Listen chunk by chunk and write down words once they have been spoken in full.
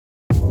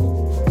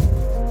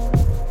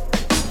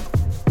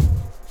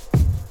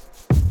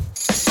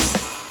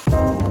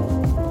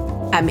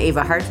I'm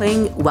Ava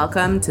Hartling.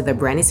 Welcome to the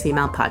Brand is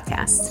Female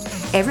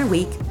podcast. Every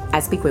week,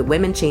 I speak with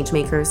women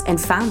changemakers and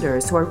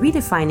founders who are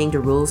redefining the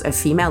rules of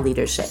female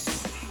leadership.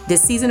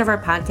 This season of our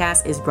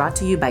podcast is brought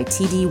to you by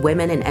TD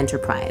Women in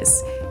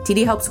Enterprise.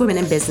 TD helps women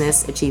in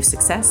business achieve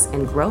success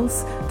and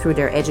growth through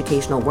their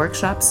educational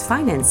workshops,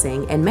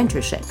 financing, and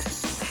mentorship.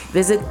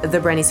 Visit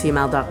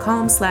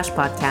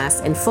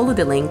thebrandisfemale.com/podcast and follow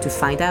the link to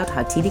find out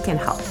how TD can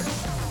help.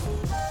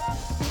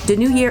 The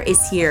new year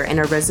is here and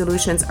our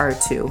resolutions are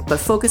too,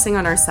 but focusing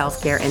on our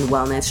self-care and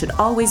wellness should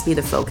always be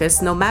the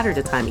focus, no matter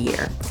the time of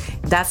year.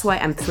 That's why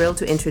I'm thrilled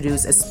to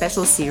introduce a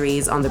special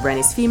series on the Brand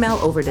is Female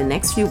over the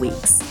next few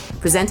weeks.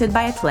 Presented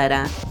by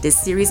Athleta, this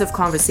series of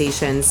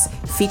conversations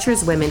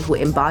features women who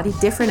embody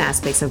different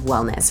aspects of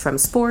wellness, from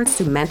sports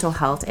to mental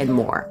health and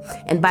more,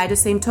 and by the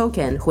same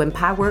token, who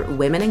empower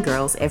women and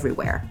girls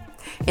everywhere.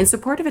 In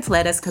support of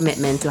Athleta's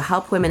commitment to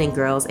help women and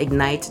girls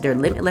ignite their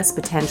limitless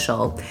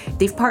potential,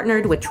 they've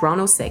partnered with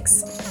Toronto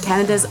 6,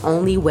 Canada's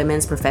only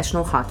women's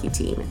professional hockey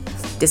team.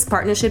 This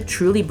partnership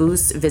truly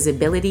boosts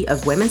visibility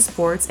of women's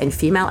sports and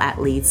female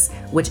athletes,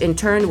 which in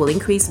turn will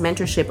increase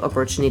mentorship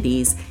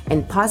opportunities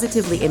and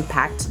positively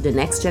impact the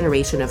next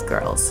generation of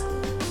girls.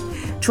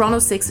 Toronto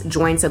 6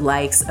 joins the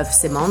likes of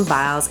Simone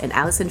Biles and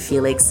Allyson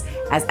Felix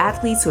as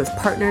athletes who have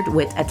partnered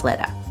with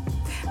Athleta.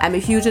 I'm a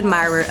huge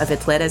admirer of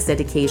Athleta's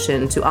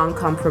dedication to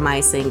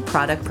uncompromising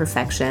product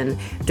perfection.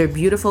 Their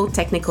beautiful,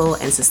 technical,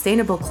 and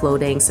sustainable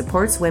clothing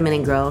supports women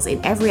and girls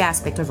in every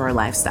aspect of our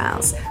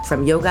lifestyles,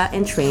 from yoga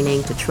and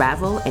training to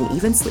travel and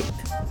even sleep.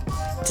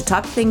 To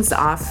top things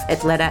off,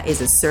 Athleta is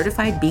a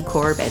certified B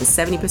Corp and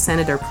 70%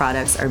 of their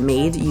products are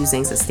made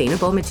using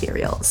sustainable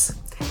materials.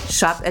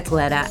 Shop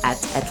Athleta at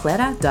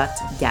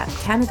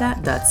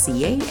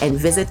athleta.gapcanada.ca and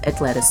visit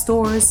Athleta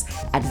stores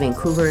at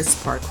Vancouver's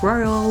Park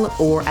Royal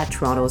or at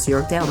Toronto's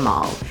Yorkdale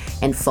Mall,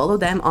 and follow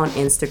them on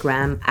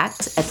Instagram at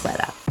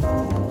Athleta.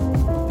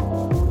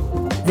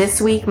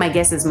 This week, my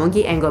guest is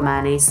Mungi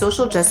Ngomane,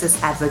 social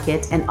justice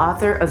advocate and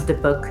author of the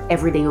book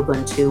Everyday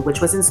Ubuntu, which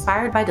was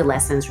inspired by the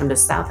lessons from the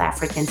South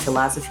African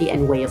philosophy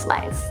and way of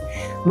life.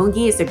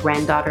 Mungi is the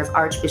granddaughter of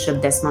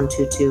Archbishop Desmond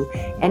Tutu,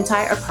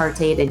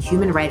 anti-apartheid and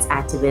human rights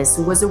activist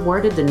who was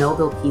awarded the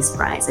Nobel Peace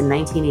Prize in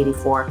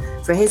 1984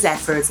 for his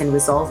efforts in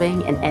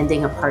resolving and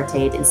ending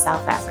apartheid in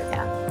South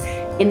Africa.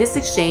 In this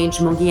exchange,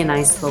 Mungi and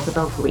I spoke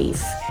about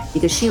grief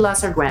because she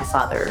lost her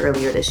grandfather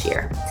earlier this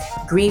year.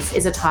 Grief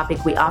is a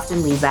topic we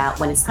often leave out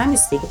when it's time to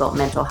speak about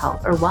mental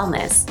health or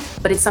wellness,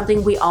 but it's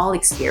something we all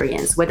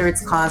experience, whether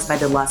it's caused by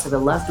the loss of a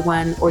loved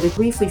one or the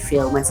grief we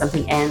feel when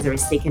something ends or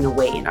is taken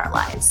away in our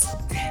lives.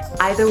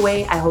 Either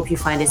way, I hope you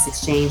find this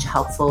exchange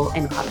helpful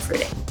and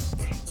comforting.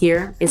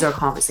 Here is our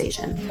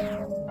conversation.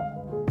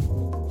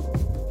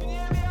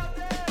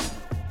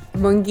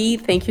 Mungi,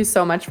 thank you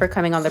so much for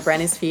coming on The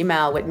Brand is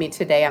Female with me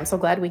today. I'm so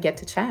glad we get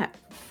to chat.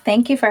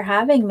 Thank you for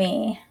having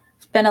me.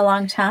 It's been a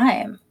long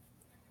time.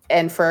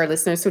 And for our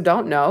listeners who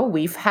don't know,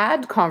 we've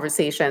had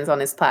conversations on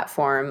this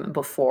platform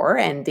before,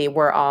 and they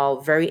were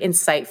all very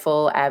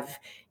insightful. I've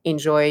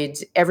enjoyed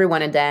every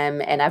one of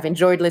them, and I've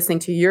enjoyed listening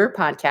to your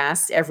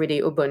podcast,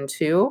 Everyday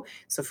Ubuntu.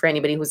 So for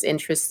anybody who's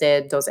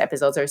interested, those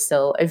episodes are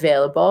still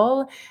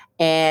available.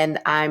 And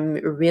I'm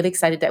really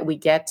excited that we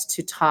get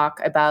to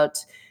talk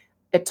about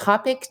a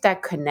topic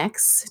that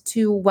connects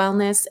to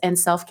wellness and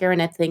self-care.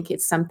 And I think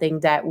it's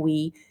something that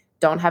we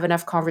don't have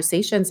enough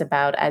conversations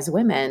about as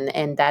women,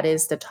 and that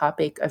is the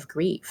topic of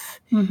grief.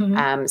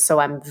 Mm-hmm.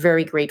 So I'm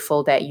very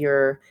grateful that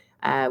you're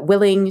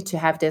willing to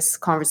have this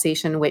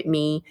conversation with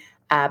me.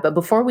 But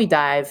before we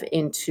dive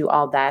into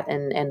all that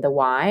and the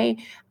why,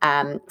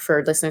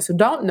 for listeners who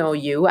don't know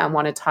you, I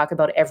want to talk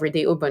about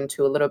Everyday Ubuntu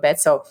a little bit.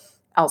 So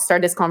I'll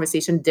start this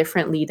conversation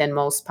differently than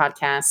most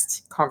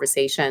podcast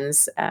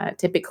conversations.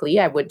 Typically,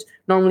 I would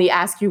normally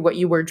ask you what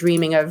you were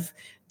dreaming of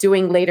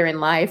doing later in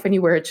life when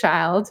you were a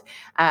child.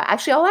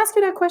 Actually, I'll ask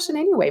you that question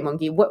anyway,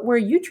 Mungi. What were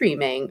you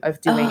dreaming of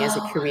doing as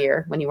a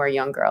career when you were a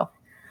young girl?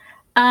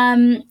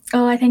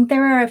 I think there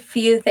were a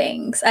few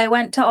things. I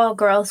went to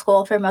all-girls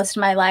school for most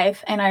of my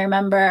life, and I don't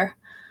remember,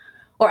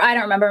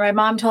 my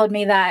mom told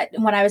me that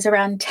when I was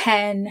around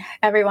 10,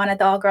 everyone at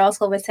the all-girls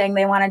school was saying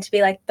they wanted to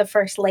be like the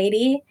first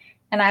lady.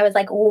 And I was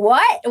like,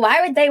 what?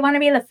 Why would they want to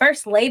be the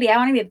first lady? I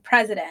want to be the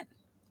president.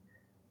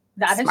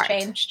 That Smart. has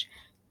changed.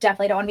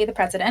 Definitely don't want to be the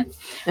president.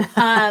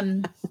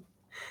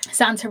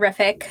 Sounds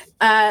horrific.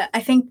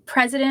 I think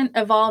president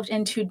evolved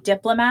into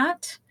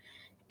diplomat,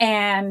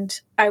 and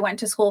I went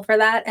to school for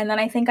that. And then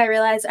I think I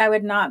realized I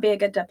would not be a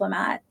good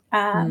diplomat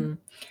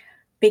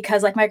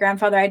because, like my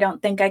grandfather, I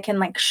don't think I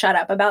can shut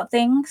up about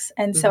things.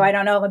 And so I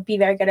don't know, I would be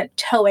very good at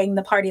towing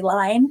the party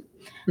line.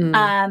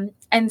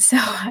 And so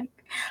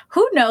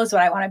who knows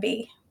what I want to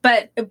be?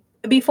 But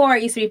before, I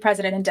used to be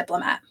president and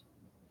diplomat.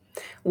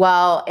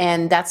 Well,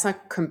 and that's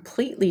not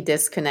completely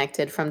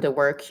disconnected from the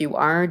work you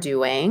are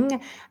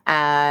doing.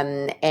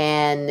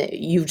 And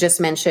you've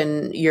just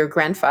mentioned your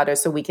grandfather,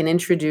 so we can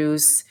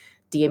introduce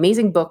the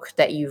amazing book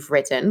that you've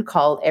written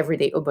called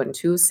Everyday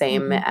Ubuntu,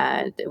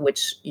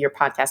 which your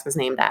podcast was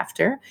named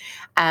after.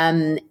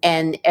 And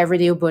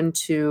Everyday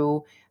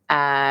Ubuntu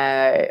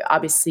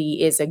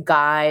obviously is a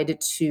guide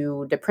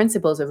to the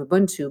principles of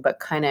Ubuntu, but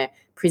kind of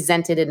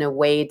presented in a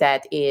way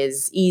that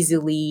is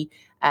easily,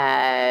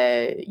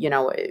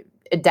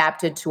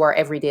 adapted to our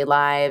everyday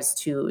lives,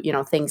 to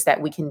things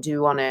that we can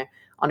do on a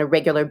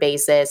regular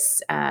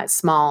basis,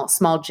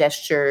 small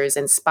gestures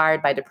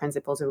inspired by the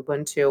principles of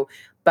Ubuntu.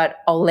 But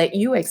I'll let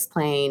you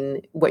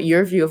explain what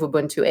your view of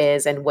Ubuntu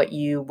is and what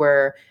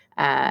your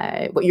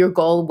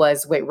goal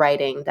was with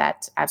writing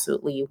that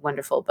absolutely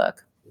wonderful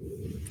book.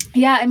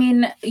 Yeah, I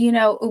mean,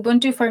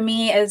 Ubuntu for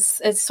me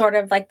is sort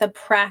of like the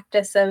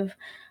practice of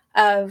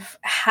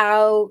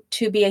how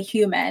to be a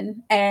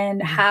human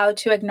and Mm-hmm. how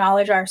to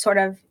acknowledge our sort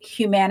of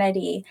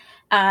humanity.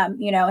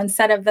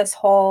 Instead of this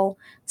whole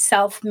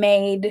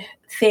self-made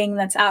thing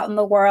that's out in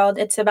the world,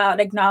 it's about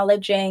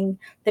acknowledging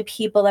the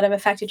people that have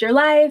affected your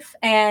life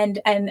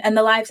and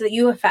the lives that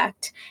you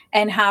affect,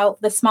 and how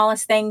the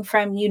smallest thing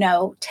from,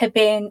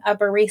 tipping a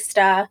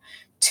barista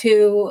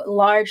to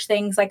large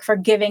things like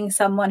forgiving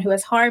someone who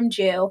has harmed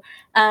you,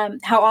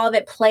 how all of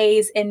it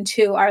plays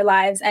into our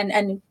lives,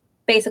 and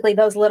basically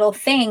those little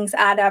things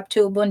add up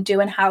to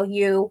Ubuntu, and how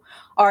you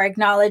are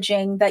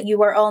acknowledging that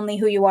you are only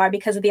who you are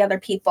because of the other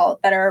people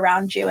that are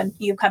around you and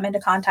you come into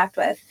contact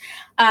with.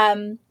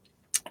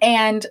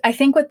 And I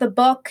think with the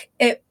book,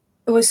 it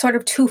was sort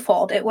of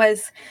twofold. It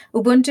was,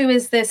 Ubuntu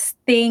is this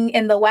thing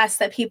in the West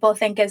that people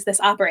think is this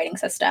operating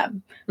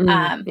system,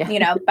 Yeah.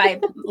 by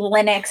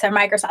Linux or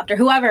Microsoft or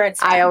whoever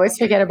it's I always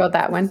forget about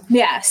that one.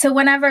 Yeah. So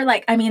whenever,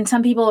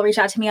 some people will reach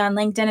out to me on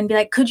LinkedIn and be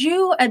like, could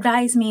you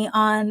advise me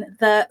on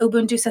the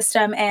Ubuntu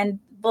system, and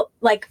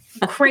like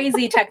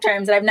crazy tech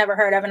terms that I've never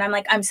heard of. And I'm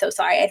like, I'm so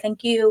sorry. I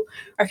think you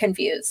are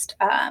confused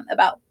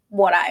about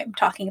what I'm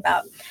talking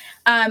about.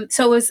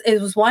 So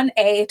it was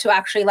 1A to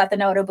actually let them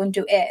know what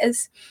Ubuntu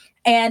is.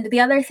 And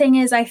the other thing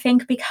is, I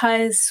think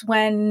because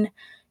when,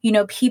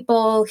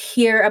 people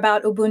hear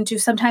about Ubuntu,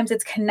 sometimes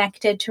it's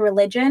connected to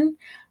religion.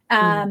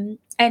 And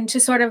to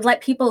sort of let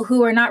people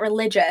who are not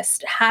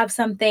religious have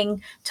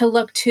something to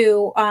look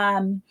to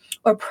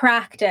or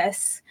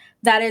practice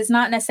that is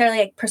not necessarily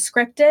like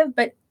prescriptive,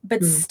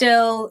 but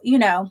still,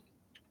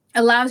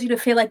 allows you to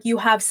feel like you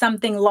have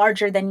something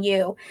larger than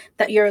you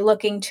that you're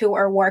looking to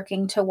or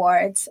working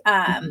towards.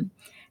 And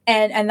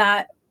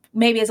that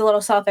maybe is a little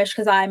selfish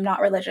because I'm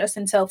not religious.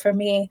 And so for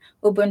me,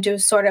 Ubuntu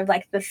is sort of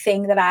like the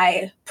thing that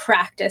I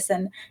practice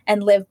and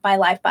live my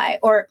life by,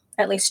 or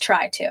at least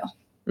try to.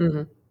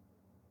 Mm-hmm.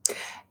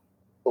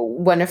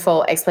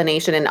 Wonderful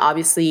explanation. And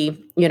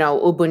obviously,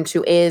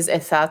 Ubuntu is a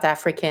South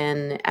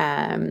African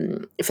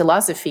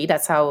philosophy.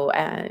 That's how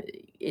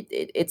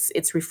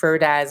it's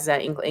referred as,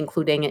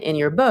 including in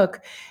your book.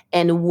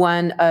 And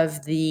one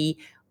of the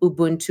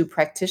Ubuntu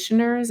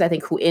practitioners, I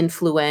think, who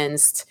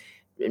influenced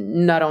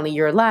not only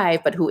your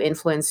life, but who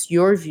influenced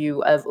your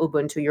view of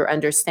Ubuntu, your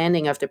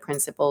understanding of the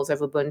principles of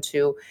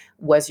Ubuntu,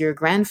 was your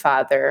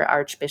grandfather,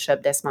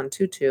 Archbishop Desmond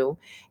Tutu.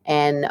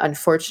 And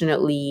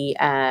unfortunately,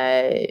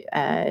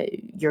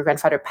 your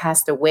grandfather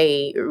passed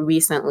away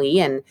recently,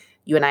 and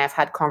you and I have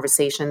had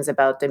conversations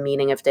about the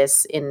meaning of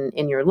this in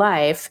your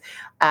life.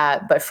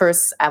 But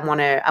first, I want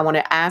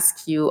to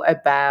ask you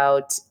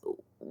about,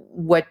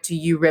 what do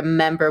you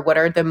remember? What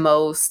are the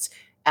most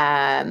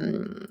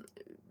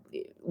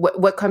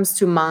what comes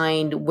to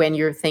mind when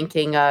you're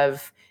thinking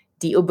of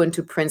the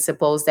Ubuntu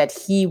principles that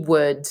he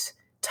would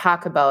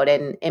talk about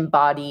and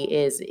embody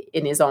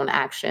in his own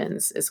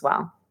actions as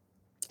well?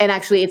 And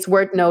actually, it's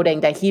worth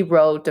noting that he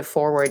wrote the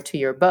foreword to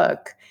your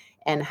book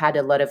and had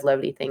a lot of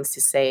lovely things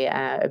to say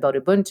about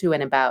Ubuntu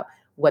and about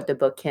what the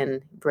book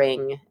can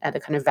bring, the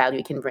kind of value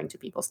it can bring to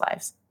people's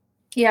lives.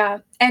 Yeah.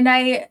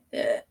 And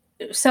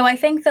so I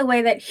think the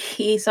way that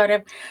he sort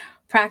of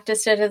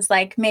practiced it is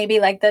like maybe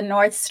like the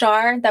North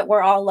Star that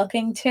we're all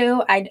looking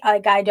to.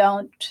 I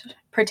don't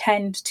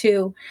pretend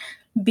to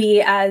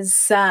be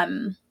as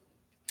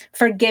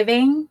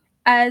forgiving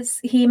as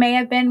he may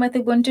have been with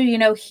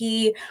Ubuntu.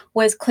 He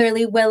was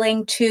clearly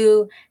willing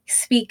to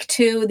speak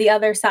to the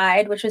other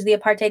side, which was the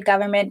apartheid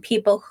government,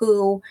 people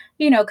who,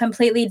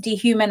 completely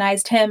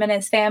dehumanized him and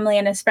his family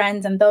and his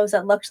friends and those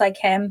that looked like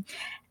him,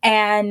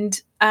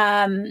 and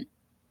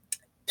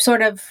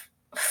sort of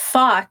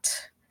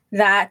fought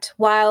that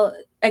while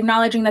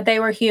acknowledging that they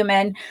were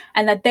human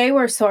and that they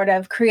were sort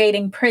of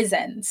creating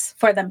prisons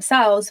for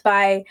themselves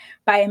by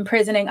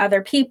imprisoning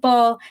other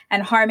people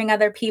and harming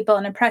other people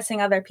and oppressing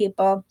other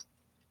people.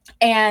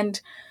 And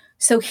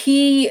so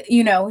he,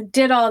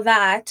 did all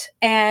that.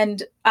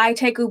 And I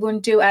take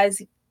Ubuntu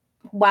as,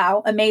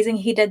 wow, amazing,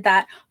 he did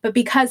that. But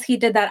because he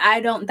did that,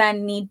 I don't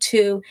then need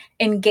to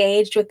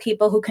engage with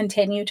people who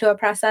continue to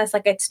oppress us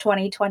like it's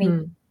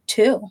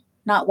 2022.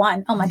 Not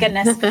one. Oh my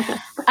goodness.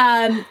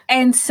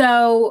 And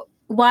so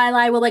while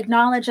I will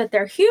acknowledge that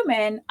they're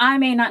human, I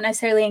may not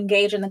necessarily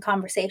engage in the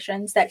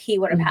conversations that he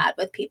would have had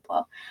with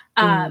people.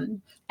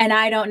 And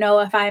I don't know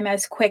if I'm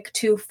as quick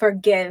to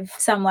forgive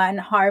someone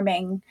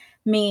harming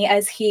me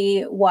as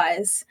he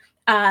was.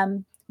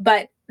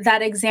 But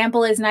that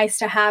example is nice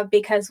to have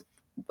because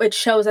it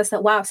shows us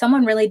that, wow,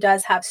 someone really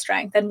does have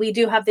strength, and we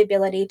do have the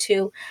ability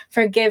to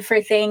forgive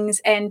for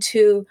things and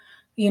to,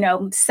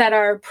 set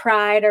our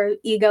pride or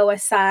ego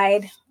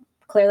aside.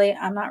 Clearly,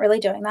 I'm not really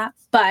doing that,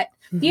 but,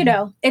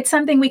 it's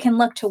something we can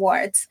look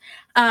towards.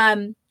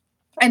 And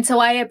so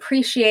I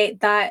appreciate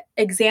that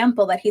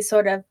example that he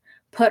sort of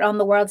put on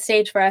the world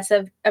stage for us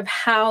of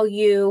how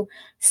you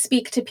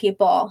speak to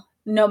people,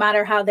 no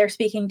matter how they're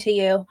speaking to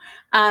you.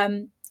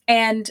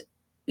 And,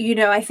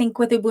 I think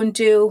with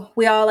Ubuntu,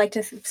 we all like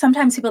to,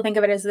 sometimes people think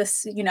of it as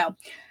this,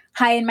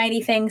 high and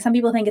mighty thing. Some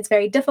people think it's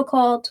very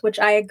difficult, which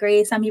I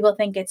agree. Some people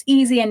think it's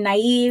easy and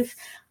naive.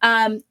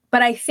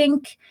 But I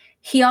think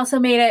he also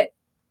made it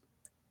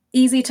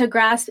easy to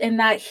grasp in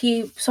that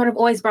he sort of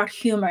always brought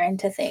humor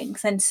into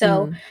things. And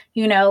so,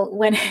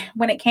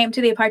 when it came to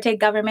the apartheid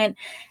government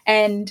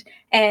and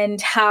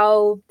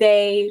how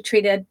they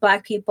treated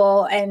Black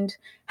people and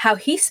how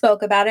he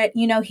spoke about it,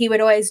 he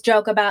would always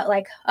joke about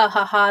like,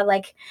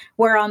 like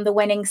we're on the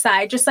winning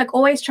side, just like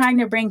always trying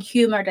to bring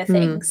humor to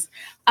things.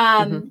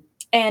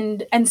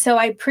 And so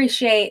I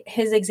appreciate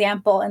his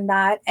example in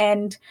that.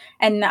 And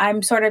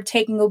I'm sort of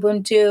taking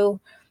Ubuntu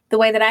the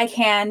way that I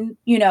can,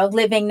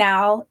 living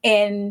now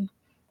in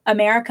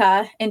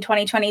America in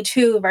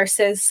 2022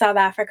 versus South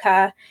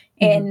Africa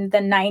in the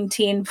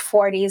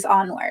 1940s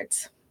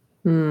onwards.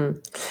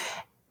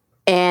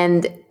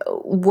 And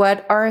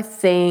what are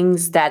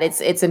things that it's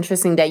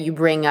interesting that you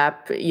bring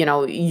up,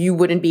 you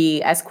wouldn't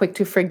be as quick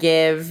to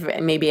forgive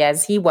maybe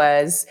as he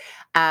was.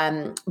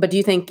 But do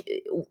you think,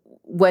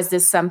 was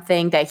this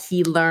something that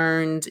he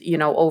learned,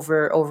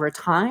 over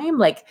time?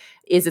 Like,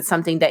 is it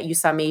something that you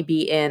saw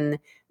maybe in,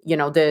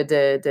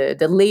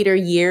 the later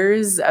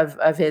years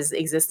of his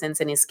existence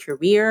and his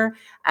career?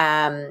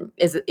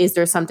 Is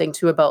there something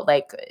too about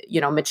like,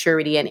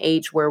 maturity and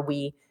age where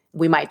we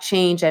might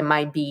change and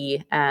might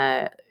be,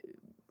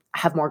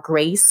 have more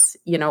grace,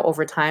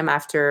 over time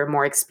after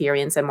more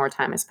experience and more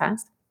time has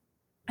passed?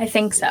 I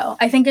think so.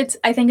 I think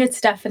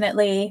it's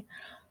definitely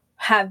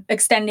have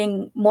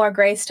extending more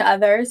grace to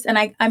others. And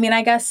I mean,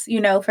 I guess,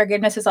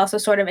 forgiveness is also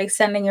sort of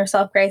extending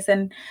yourself grace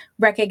and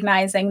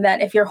recognizing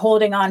that if you're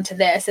holding on to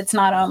this, it's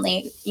not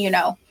only,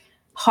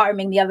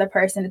 harming the other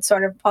person, it's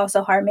sort of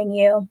also harming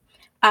you.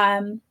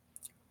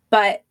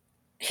 But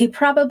he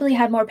probably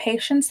had more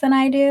patience than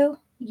I do.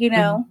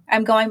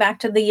 I'm going back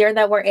to the year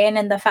that we're in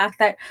and the fact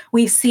that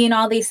we've seen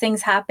all these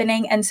things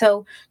happening. And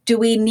so do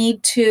we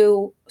need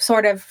to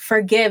sort of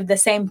forgive the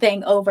same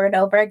thing over and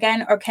over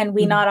again? Or can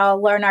we not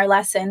all learn our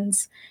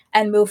lessons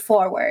and move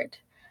forward?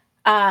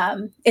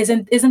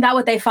 Isn't that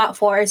what they fought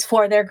for, is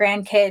for their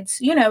grandkids,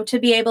 to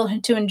be able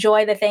to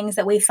enjoy the things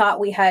that we thought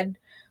we had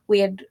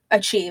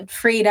achieved,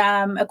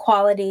 freedom,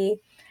 equality.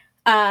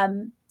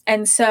 And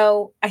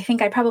so I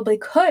think I probably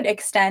could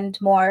extend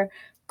more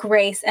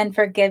grace and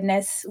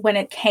forgiveness when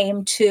it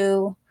came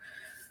to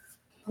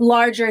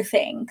larger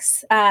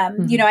things.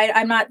 I'm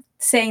not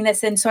saying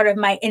this in sort of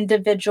my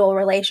individual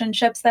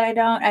relationships that I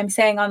don't. I'm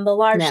saying on the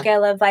large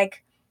scale of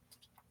like,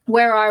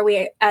 where are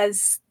we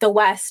as the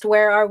West?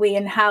 Where are we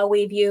in how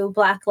we view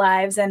Black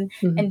lives and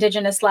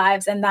Indigenous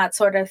lives and that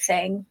sort of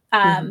thing?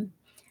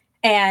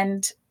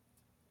 And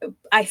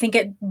I think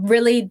it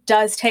really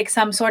does take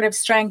some sort of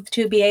strength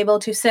to be able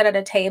to sit at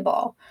a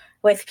table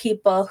with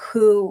people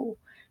who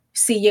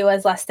see you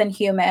as less than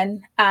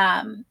human.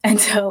 And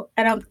so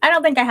I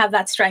don't think I have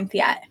that strength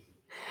yet.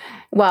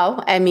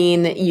 Well, I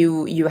mean,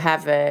 you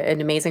have an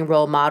amazing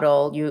role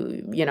model,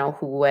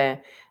 who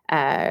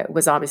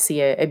was obviously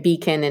a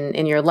beacon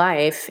in your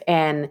life.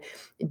 And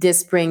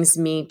this brings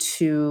me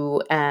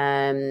to,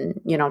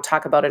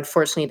 talk about,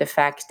 unfortunately, the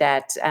fact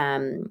that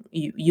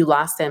you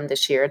lost him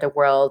this year. The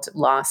world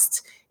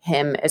lost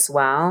him as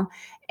well.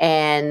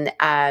 And,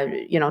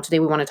 today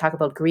we want to talk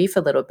about grief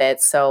a little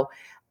bit. So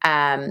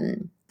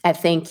I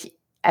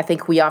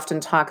think we often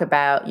talk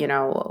about,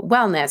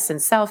 wellness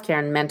and self-care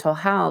and mental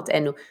health,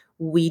 and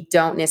we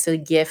don't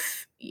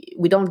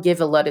give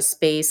a lot of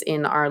space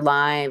in our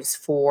lives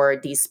for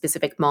these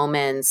specific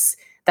moments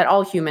that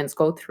all humans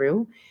go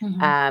through,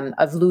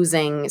 of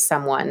losing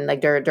someone.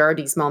 Like there are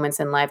these moments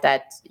in life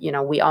that,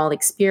 we all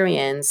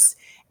experience.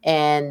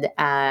 And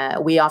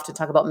we often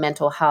talk about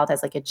mental health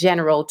as like a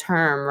general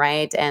term,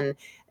 right? And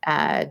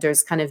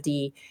there's kind of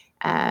the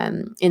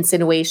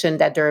insinuation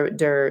that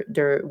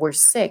we're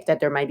sick, that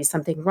there might be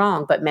something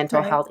wrong. But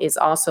mental health is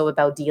also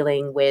about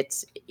dealing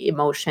with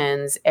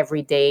emotions,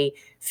 everyday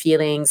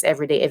feelings,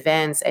 everyday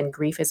events, and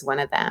grief is one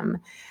of them.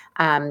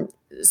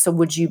 So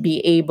would you be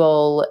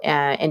able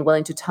and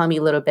willing to tell me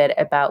a little bit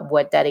about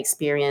what that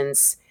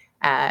experience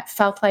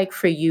felt like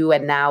for you?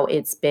 And now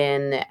it's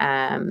been,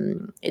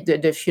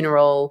 the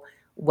funeral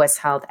was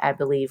held, I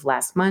believe,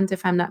 last month,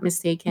 if I'm not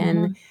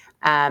mistaken.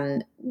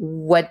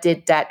 What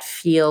did that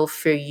feel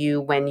for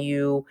you when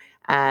you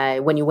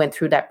went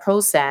through that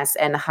process,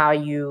 and how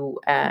you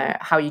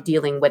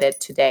dealing with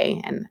it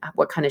today, and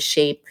what kind of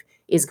shape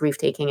is grief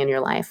taking in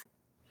your life?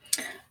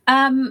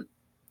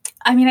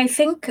 I mean, I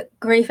think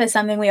grief is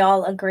something we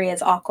all agree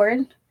is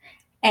awkward,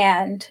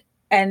 and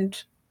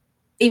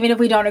even if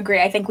we don't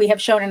agree, I think we have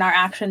shown in our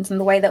actions and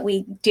the way that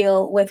we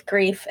deal with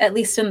grief, at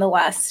least in the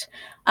West,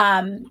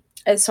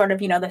 as sort of,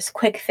 this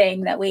quick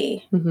thing that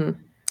we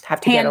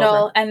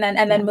handle and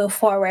then move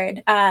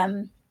forward.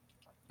 The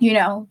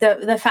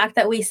fact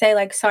that we say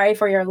like, sorry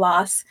for your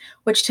loss,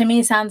 which to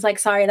me sounds like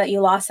sorry that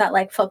you lost that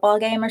like football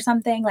game or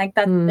something like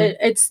that.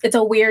 It's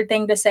a weird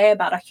thing to say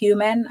about a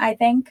human, I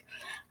think.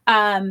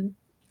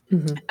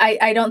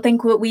 I don't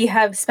think we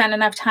have spent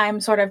enough time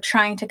sort of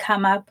trying to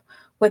come up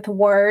with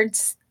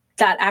words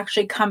that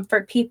actually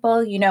comfort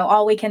people.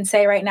 All we can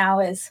say right now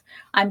is,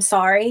 I'm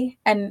sorry.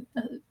 And,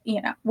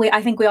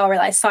 I think we all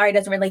realize sorry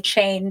doesn't really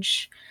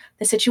change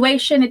the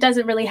situation. It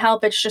doesn't really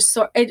help. It's just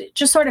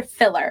sort of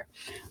filler.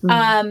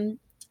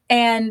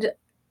 And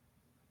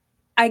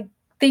I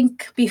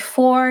think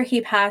before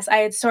he passed, I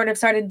had sort of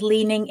started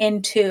leaning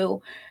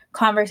into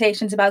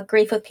conversations about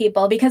grief with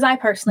people because I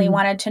personally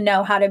wanted to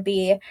know how to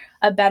be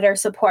a better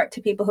support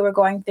to people who are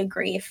going through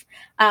grief.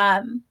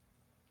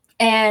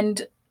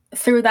 And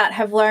through that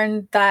have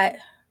learned that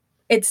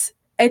it's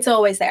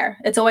always there.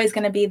 It's always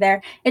going to be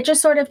there. It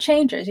just sort of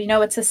changes.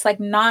 It's this like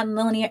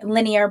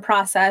non-linear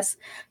process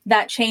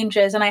that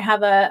changes. And I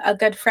have a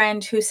good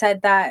friend who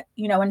said that,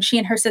 when she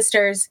and her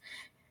sisters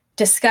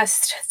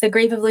discussed the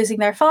grief of losing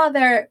their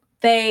father,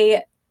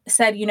 they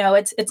said,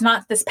 it's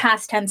not this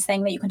past tense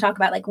thing that you can talk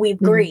about, like we've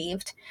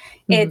grieved.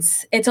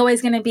 It's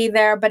always going to be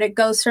there, but it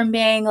goes from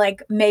being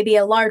like maybe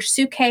a large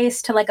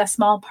suitcase to like a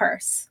small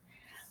purse.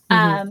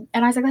 And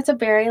I was like, that's a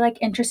very like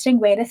interesting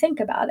way to think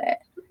about it.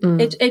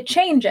 It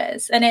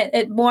changes and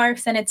it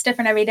morphs and it's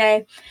different every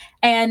day.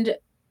 And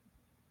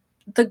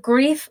the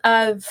grief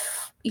of,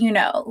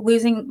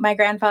 losing my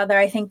grandfather,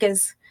 I think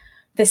is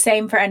the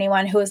same for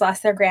anyone who has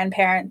lost their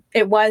grandparent.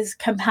 It was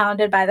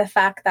compounded by the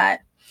fact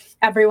that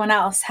everyone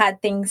else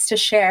had things to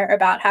share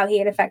about how he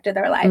had affected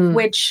their life,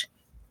 which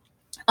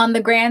on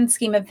the grand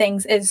scheme of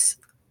things is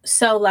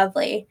so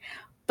lovely.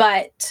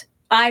 But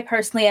I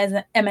personally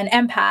am an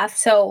empath,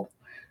 so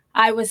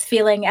I was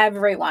feeling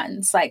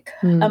everyone's like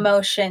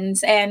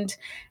emotions and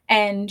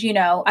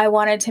I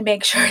wanted to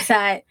make sure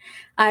that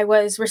I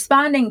was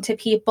responding to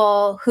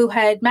people who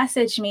had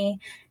messaged me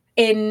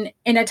in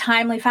a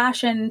timely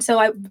fashion. So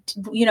I,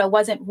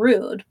 wasn't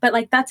rude, but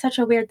like, that's such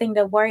a weird thing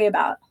to worry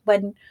about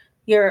when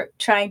you're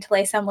trying to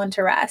lay someone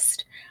to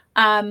rest.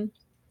 And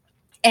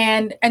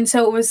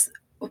so it was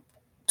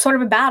sort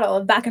of a battle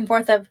of back and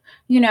forth of,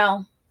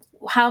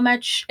 how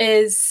much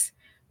is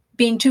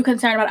being too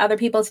concerned about other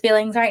people's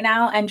feelings right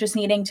now and just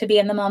needing to be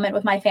in the moment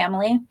with my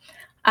family.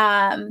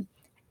 And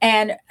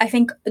I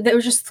think there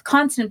was just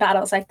constant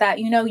battles like that.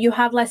 You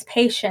have less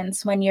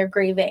patience when you're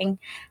grieving.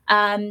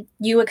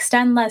 You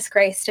extend less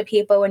grace to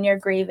people when you're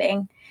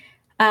grieving.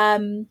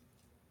 And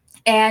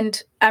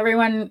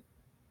I've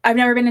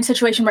never been in a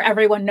situation where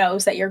everyone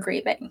knows that you're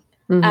grieving.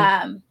 So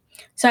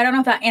I don't know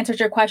if that answers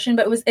your question,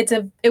 but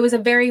it was a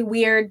very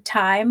weird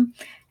time,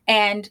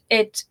 and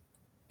it's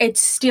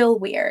still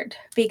weird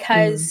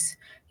because,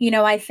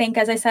 I think,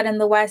 as I said, in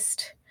the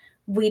West,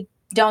 we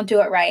don't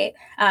do it right.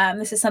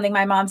 This is something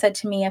my mom said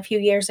to me a few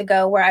years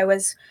ago, where I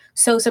was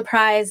so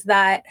surprised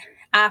that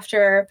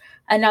after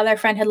another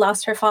friend had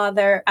lost her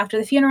father, after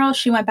the funeral,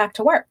 she went back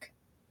to work.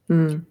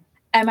 And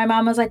my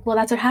mom was like, well,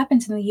 that's what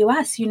happens in the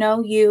US.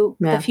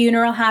 The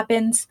funeral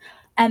happens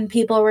and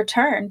people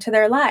return to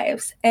their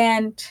lives.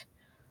 And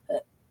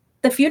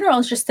the funeral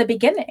is just the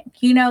beginning.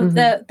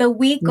 The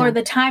week or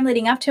the time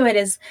leading up to it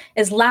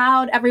is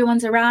loud.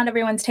 Everyone's around,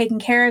 everyone's taking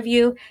care of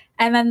you.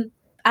 And then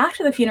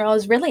after the funeral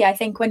is really, I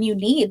think, when you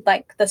need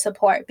like the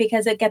support,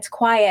 because it gets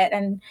quiet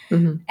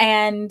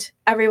and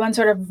everyone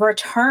sort of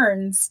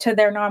returns to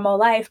their normal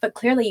life, but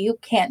clearly you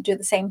can't do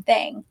the same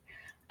thing.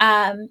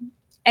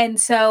 And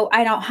so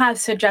I don't have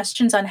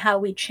suggestions on how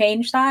we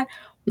change that,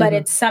 but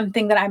it's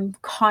something that I'm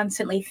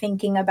constantly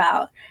thinking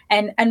about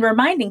and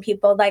reminding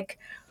people, like,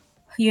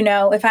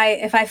 if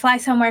I fly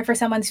somewhere for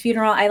someone's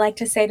funeral, I like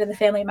to say to the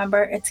family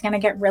member, it's going to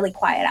get really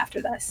quiet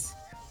after this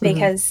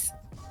because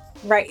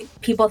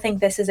people think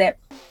this is it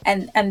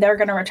and they're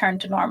going to return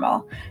to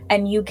normal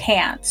and you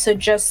can't. So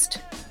just,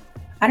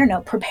 I don't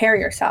know, prepare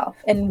yourself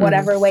in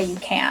whatever way you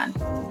can.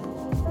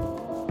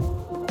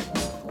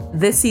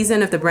 This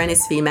season of The Brand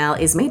is Female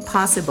is made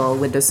possible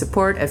with the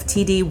support of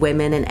TD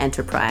Women in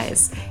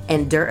Enterprise,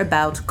 and they're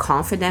about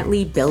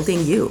confidently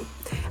building you.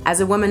 As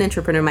a woman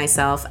entrepreneur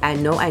myself, I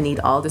know I need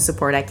all the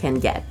support I can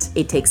get.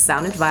 It takes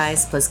sound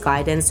advice plus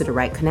guidance to the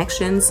right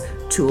connections,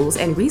 tools,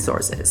 and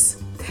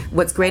resources.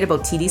 What's great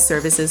about TD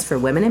services for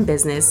women in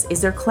business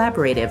is their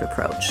collaborative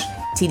approach.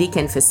 TD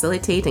can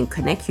facilitate and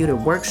connect you to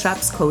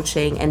workshops,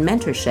 coaching, and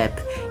mentorship,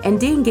 and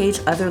they engage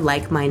other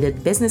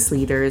like-minded business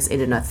leaders in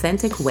an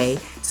authentic way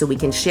so we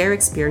can share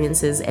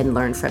experiences and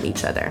learn from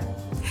each other.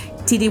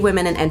 TD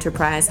Women in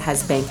Enterprise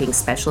has banking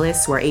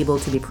specialists who are able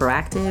to be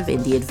proactive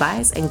in the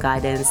advice and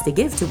guidance they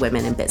give to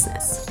women in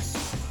business.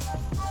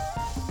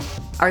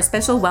 Our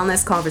special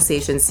Wellness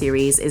Conversation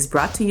series is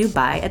brought to you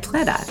by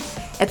Atleta.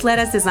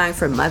 Atleta is designed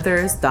for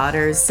mothers,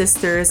 daughters,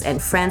 sisters,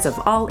 and friends of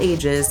all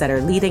ages that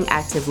are leading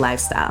active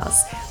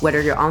lifestyles.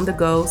 Whether you're on the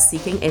go,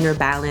 seeking inner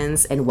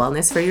balance and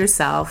wellness for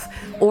yourself,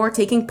 or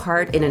taking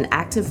part in an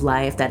active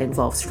life that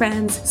involves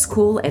friends,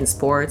 school, and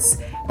sports,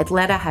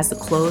 Atleta has the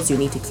clothes you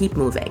need to keep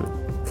moving.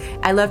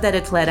 I love that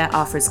Athleta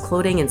offers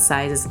clothing in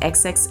sizes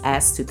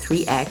XXS to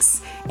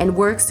 3X and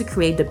works to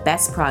create the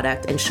best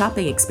product and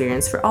shopping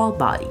experience for all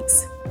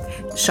bodies.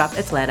 Shop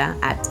Athleta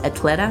at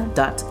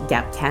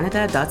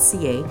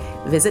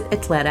athleta.gapcanada.ca, visit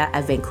Athleta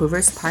at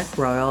Vancouver's Park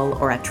Royal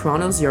or at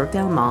Toronto's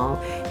Yorkdale Mall,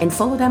 and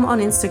follow them on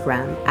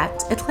Instagram at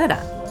Athleta.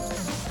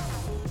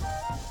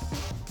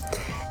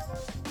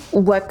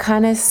 What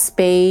kind of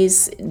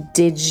space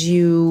did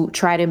you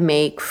try to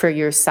make for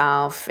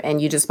yourself?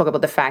 And you just spoke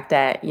about the fact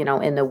that,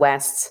 in the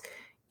West,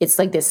 it's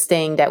like this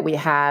thing that we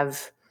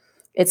have.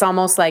 It's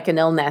almost like an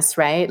illness,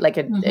 right? Like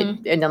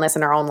an illness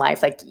in our own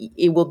life. Like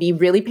it will be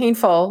really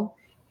painful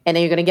and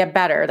then you're going to get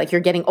better. Like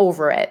you're getting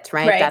over it,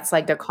 right? That's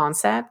like the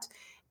concept.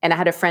 And I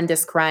had a friend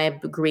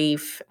describe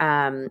grief.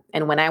 And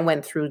when I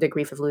went through the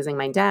grief of losing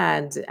my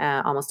dad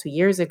almost 2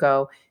 years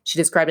ago, she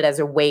described it as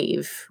a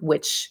wave,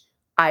 which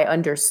I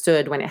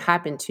understood when it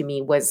happened to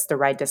me was the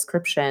right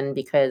description,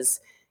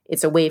 because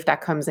it's a wave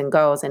that comes and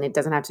goes and it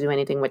doesn't have to do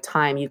anything with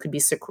time. You could be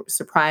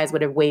surprised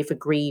with a wave of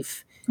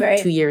grief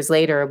 2 years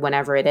later,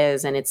 whenever it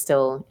is, and it's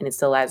still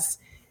as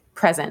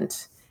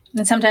present.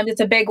 And sometimes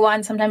it's a big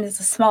one, sometimes it's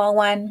a small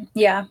one.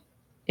 Yeah,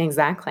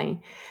 exactly.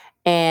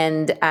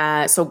 And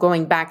so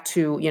going back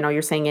to,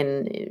 you're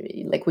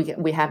saying like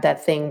we have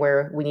that thing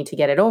where we need to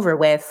get it over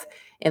with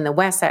in the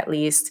West, at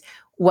least.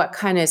 What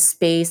kind of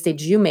space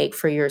did you make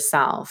for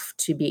yourself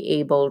to be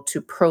able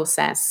to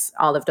process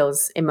all of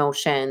those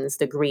emotions,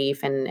 the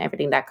grief and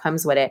everything that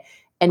comes with it?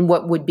 And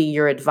what would be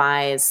your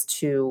advice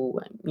to,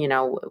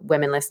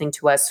 women listening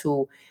to us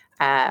who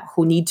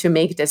need to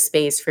make this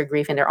space for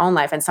grief in their own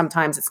life? And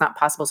sometimes it's not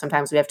possible.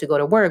 Sometimes we have to go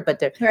to work, but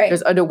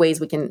there's other ways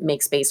we can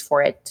make space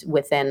for it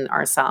within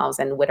ourselves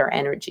and with our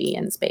energy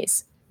and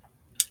space.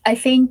 I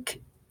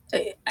think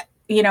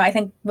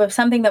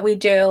something that we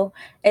do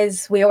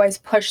is we always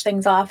push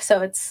things off.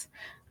 So it's,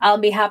 I'll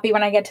be happy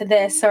when I get to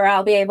this, or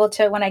I'll be able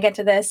to when I get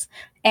to this.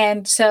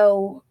 And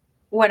so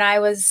when I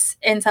was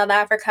in South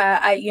Africa,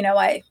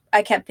 I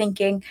kept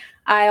thinking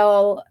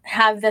I'll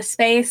have the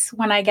space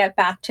when I get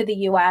back to the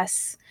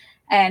US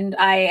and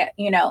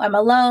I'm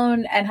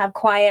alone and have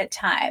quiet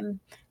time.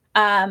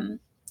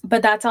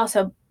 But that's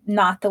also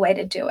not the way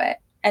to do it.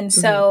 And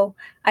so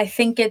I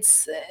think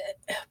it's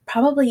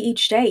probably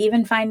each day,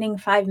 even finding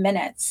 5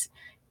 minutes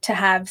to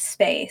have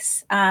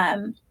space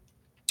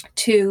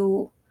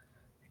to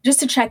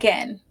check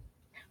in.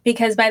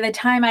 Because by the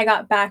time I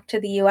got back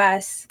to the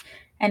US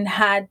and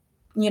had,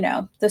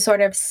 the sort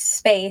of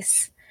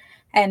space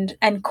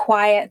and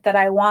quiet that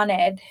I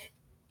wanted,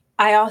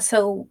 I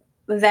also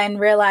then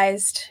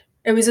realized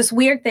it was this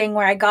weird thing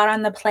where I got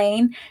on the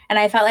plane and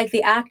I felt like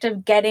the act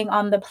of getting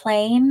on the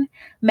plane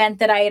meant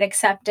that I had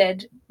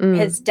accepted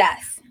his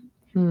death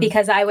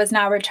because I was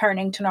now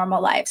returning to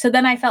normal life. So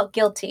then I felt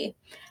guilty.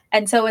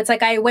 And so it's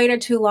like I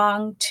waited too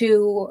long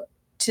to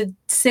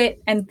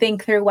sit and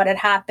think through what had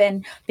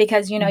happened,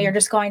 because, you're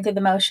just going through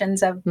the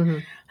motions of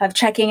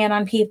checking in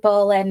on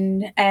people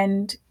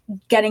and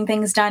getting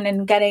things done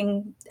and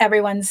getting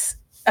everyone's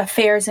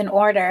affairs in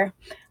order.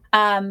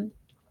 And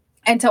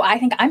so I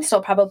think I'm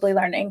still probably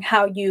learning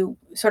how you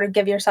sort of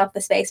give yourself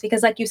the space,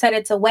 because like you said,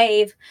 it's a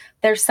wave.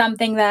 There's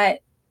something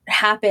that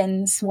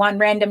happens one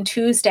random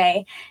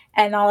Tuesday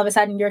and all of a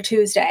sudden your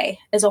Tuesday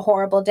is a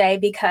horrible day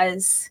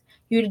because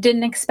you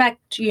didn't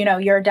expect,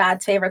 your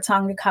dad's favorite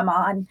song to come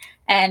on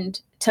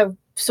and to,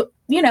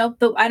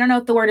 I don't know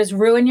if the word is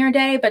ruin your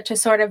day, but to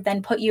sort of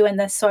then put you in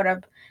this sort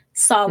of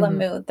solemn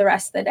mood the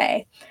rest of the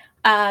day.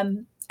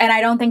 And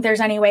I don't think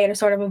there's any way to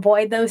sort of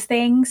avoid those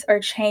things or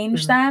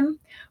change them.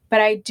 But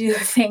I do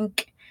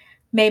think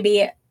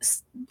maybe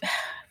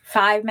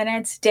 5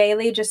 minutes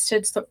daily just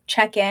to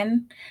check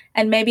in.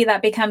 And maybe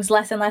that becomes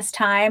less and less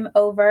time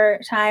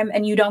over time.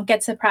 And you don't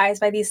get surprised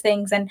by these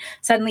things. And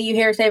suddenly you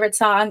hear your favorite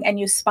song and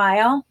you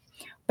smile.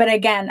 But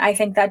again, I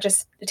think that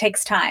it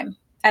takes time.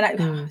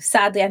 And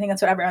sadly, I think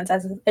that's what everyone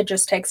says. It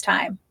just takes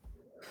time.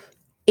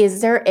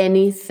 Is there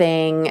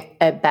anything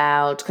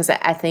about, because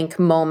I think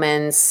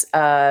moments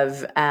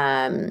of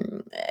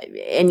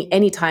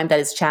any time that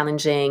is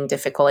challenging,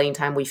 difficult,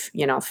 anytime we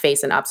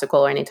face an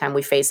obstacle, or anytime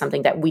we face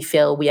something that we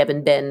feel we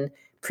haven't been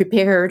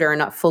prepared or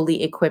not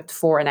fully equipped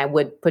for, and I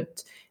would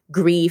put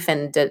grief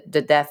and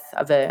the death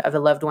of a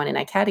loved one in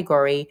that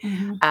category,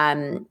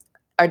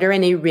 are there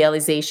any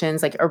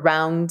realizations like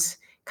around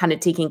kind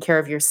of taking care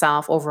of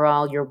yourself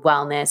overall, your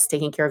wellness,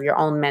 taking care of your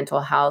own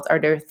mental health? Are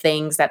there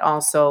things that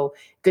also,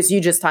 because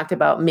you just talked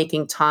about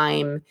making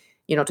time,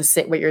 to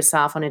sit with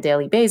yourself on a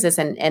daily basis,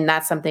 and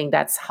that's something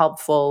that's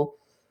helpful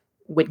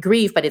with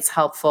grief, but it's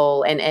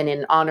helpful and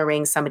in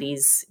honoring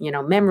somebody's,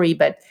 memory,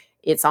 but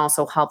it's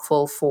also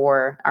helpful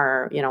for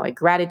our, a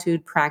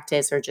gratitude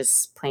practice or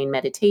just plain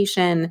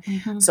meditation.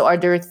 So are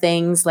there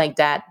things like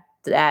that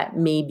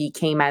maybe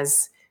came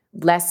as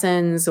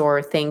lessons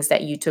or things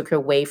that you took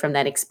away from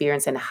that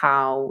experience and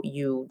how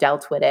you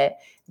dealt with it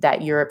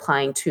that you're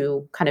applying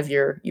to kind of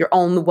your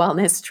own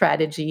wellness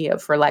strategy,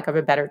 for lack of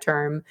a better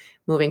term,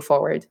 moving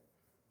forward?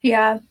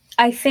 Yeah,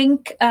 I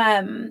think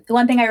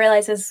one thing I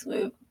realize is,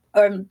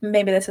 or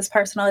maybe this is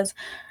personal, is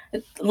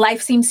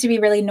life seems to be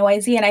really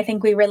noisy, and I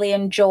think we really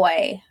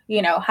enjoy,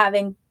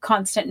 having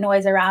constant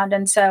noise around.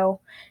 And so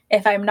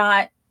if I'm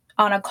not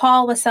on a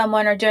call with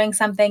someone or doing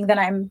something, then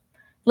I'm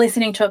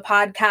listening to a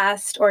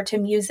podcast or to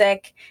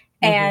music.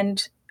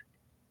 And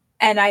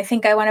I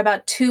think I went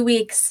about 2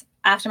 weeks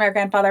after my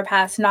grandfather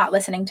passed not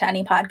listening to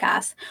any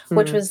podcasts,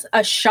 which was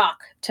a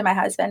shock to my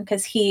husband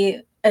because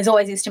he is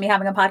always used to me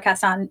having a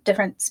podcast on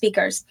different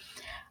speakers.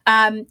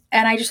 And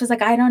I just was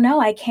like, I don't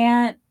know. I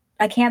can't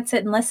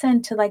sit and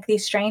listen to like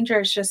these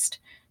strangers just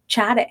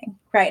chatting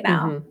right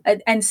now.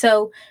 And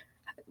so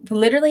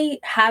literally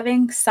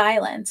having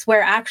silence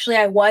where actually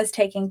I was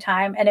taking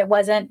time, and it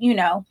wasn't,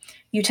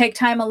 you take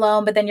time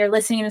alone, but then you're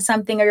listening to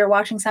something or you're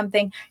watching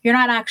something. You're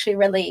not actually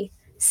really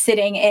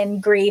sitting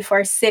in grief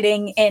or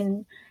sitting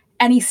in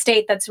any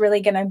state that's really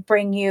going to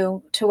bring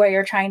you to where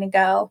you're trying to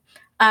go.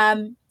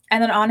 And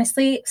then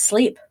honestly,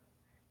 sleep.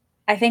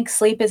 I think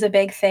sleep is a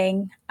big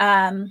thing.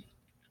 And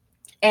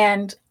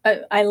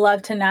I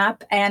love to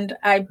nap, and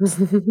I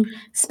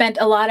spent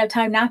a lot of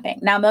time napping.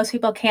 Now, most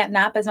people can't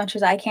nap as much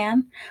as I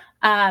can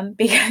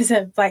because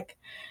of like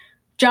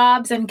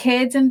jobs and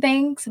kids and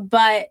things,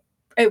 but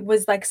it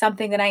was like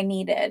something that I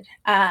needed.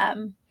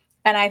 And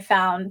I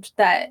found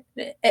that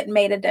it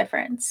made a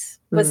difference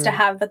was to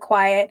have the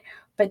quiet,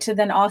 but to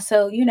then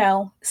also,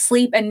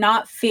 sleep and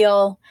not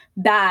feel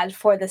bad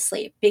for the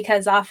sleep,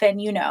 because often,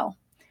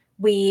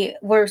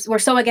 we're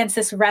so against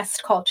this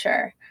rest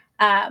culture.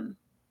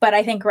 But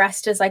I think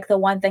rest is like the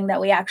one thing that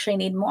we actually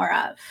need more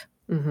of.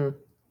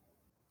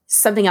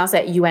 Something else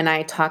that you and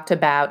I talked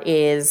about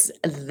is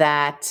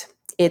that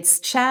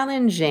it's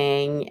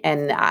challenging,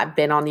 and I've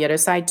been on the other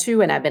side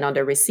too, and I've been on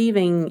the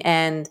receiving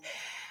end.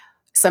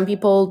 Some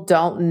people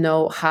don't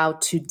know how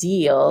to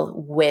deal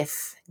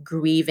with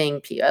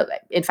grieving people.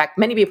 In fact,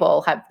 many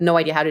people have no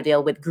idea how to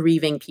deal with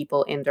grieving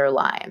people in their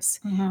lives.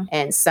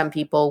 And some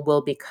people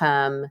will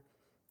become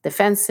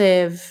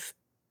defensive,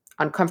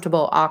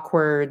 uncomfortable,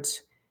 awkward,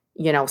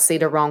 say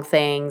the wrong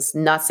things,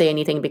 not say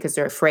anything because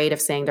they're afraid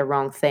of saying the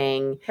wrong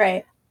thing.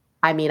 Right.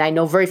 I mean, I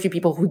know very few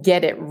people who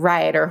get it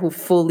right or who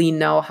fully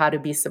know how to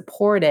be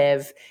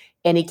supportive,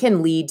 and it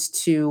can lead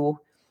to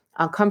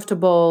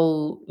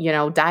uncomfortable,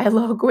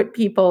 dialogue with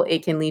people.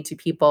 It can lead to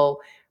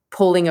people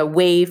pulling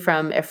away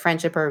from a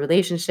friendship or a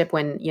relationship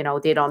when,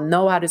 they don't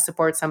know how to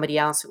support somebody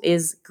else who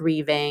is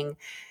grieving.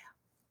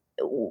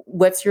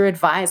 What's your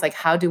advice? Like,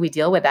 how do we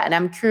deal with that? And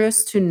I'm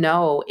curious to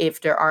know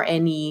if there are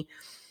any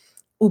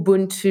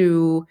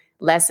Ubuntu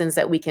lessons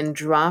that we can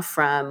draw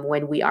from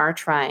when we are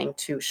trying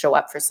to show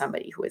up for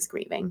somebody who is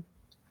grieving.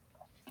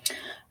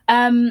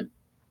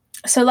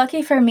 So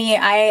lucky for me,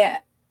 I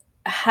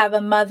have a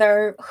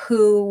mother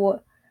who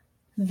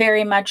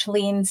very much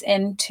leans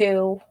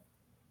into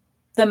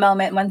the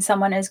moment when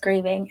someone is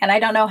grieving. And I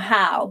don't know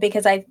how,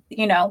 because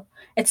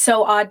it's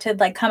so odd to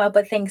like come up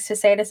with things to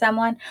say to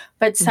someone,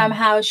 but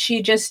somehow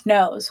she just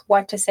knows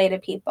what to say to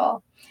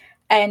people.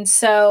 And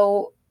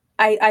so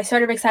I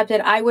sort of accepted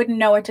I wouldn't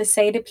know what to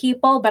say to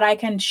people, but I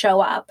can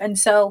show up. And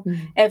so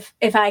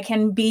if I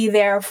can be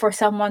there for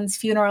someone's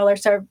funeral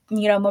or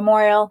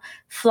memorial,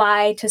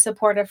 fly to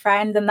support a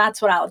friend, then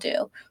that's what I'll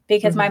do,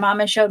 because my mom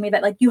has showed me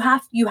that like you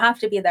have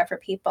to be there for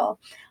people.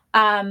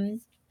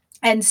 And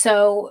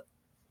so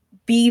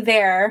be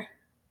there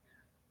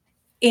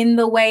in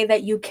the way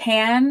that you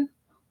can,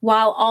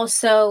 while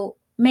also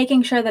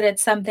making sure that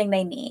it's something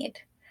they need.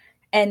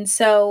 And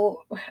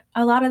so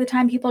a lot of the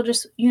time people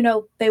just,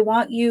 they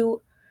want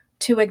you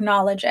to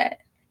acknowledge it,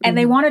 and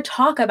they want to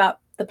talk about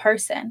the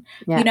person.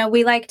 Yeah.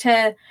 We like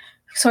to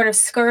sort of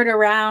skirt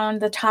around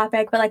the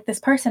topic, but like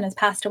this person has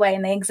passed away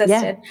and they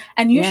existed. Yeah.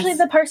 And usually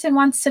the person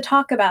wants to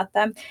talk about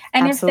them.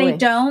 And Absolutely. if they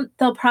don't,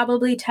 they'll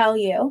probably tell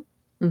you.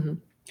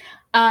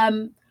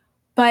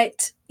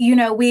 But,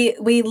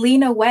 we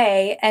lean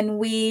away and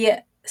we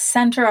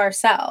center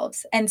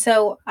ourselves. And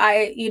so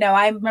I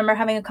remember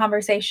having a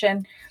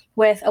conversation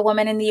with a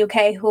woman in the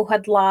UK who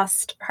had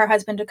lost her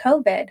husband to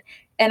COVID.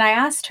 And I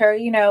asked her,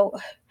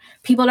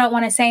 people don't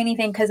want to say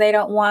anything because they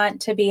don't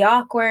want to be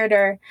awkward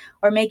or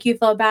make you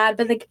feel bad.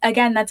 But like,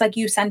 again, that's like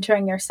you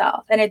centering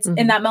yourself. And it's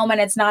in that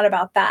moment, it's not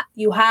about that.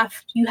 You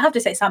have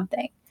to say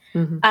something.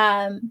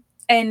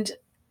 And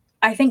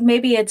I think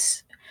maybe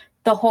it's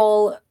the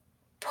whole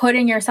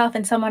putting yourself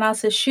in someone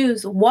else's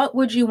shoes. What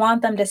would you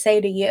want them to say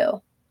to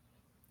you?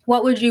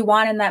 What would you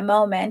want in that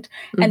moment?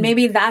 And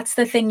maybe that's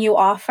the thing you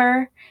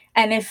offer.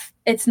 And if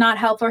it's not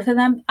helpful to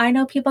them, I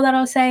know people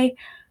that'll say,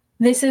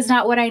 this is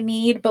not what I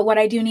need, but what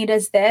I do need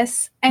is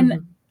this.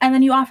 And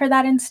then you offer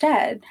that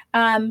instead.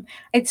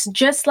 It's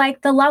just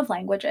like the love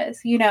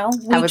languages,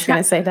 I was going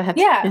to say that.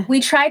 Yeah,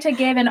 we try to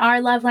give in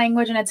our love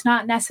language, and it's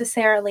not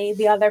necessarily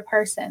the other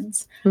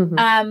person's.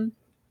 And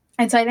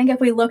so I think if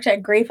we looked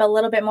at grief a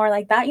little bit more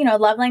like that,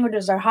 love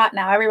languages are hot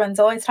now. Everyone's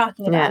always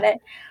talking about it.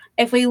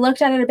 If we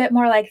looked at it a bit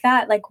more like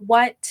that, like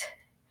what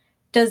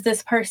does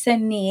this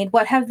person need?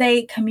 What have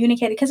they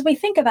communicated? Because we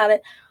think about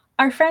it,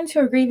 our friends who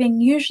are grieving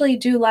usually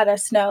do let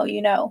us know,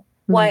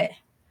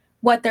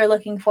 what they're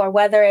looking for,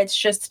 whether it's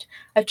just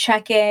a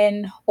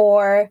check-in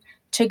or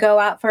to go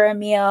out for a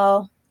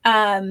meal.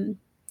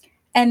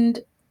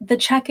 And the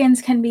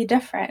check-ins can be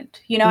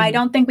different. I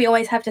don't think we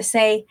always have to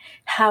say,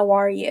 how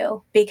are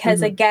you?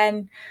 Because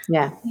again,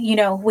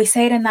 we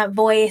say it in that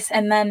voice,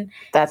 and then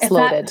that's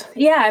loaded.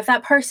 If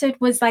that person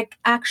was like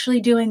actually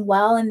doing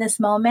well in this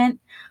moment,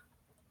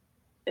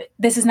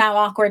 this is now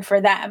awkward for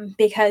them,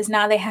 because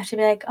now they have to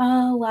be like,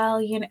 oh, well,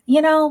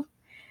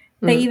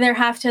 they either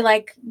have to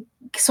like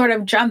sort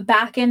of jump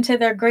back into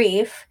their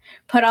grief,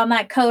 put on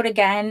that coat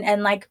again,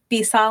 and like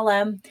be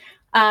solemn.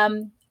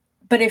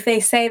 But if they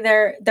say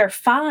they're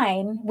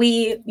fine,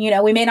 we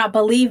may not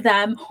believe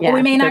them, or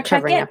we may not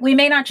check in. We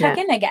may not check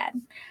in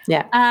again.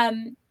 Yeah.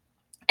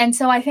 And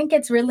so I think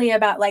it's really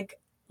about like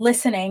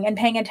listening and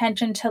paying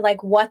attention to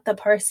like what the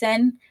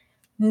person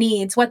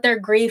needs, what their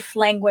grief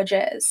language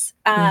is.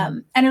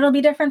 And it'll be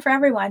different for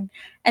everyone.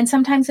 And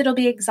sometimes it'll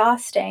be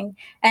exhausting,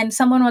 and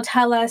someone will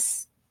tell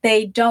us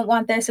they don't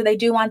want this or they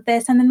do want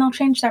this, and then they'll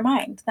change their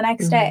mind the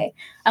next day.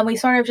 And we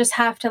sort of just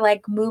have to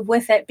like move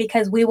with it,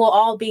 because we will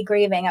all be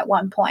grieving at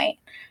one point.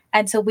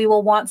 And so we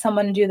will want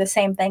someone to do the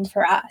same thing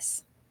for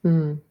us.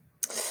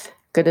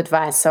 Good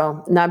advice.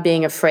 So not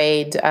being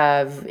afraid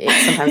of it.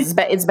 Sometimes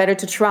it's better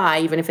to try,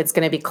 even if it's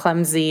going to be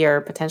clumsy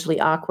or potentially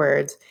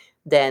awkward,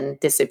 than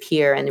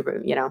disappear and,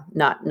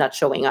 not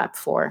showing up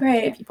for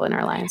the people in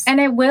our lives.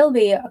 And it will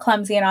be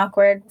clumsy and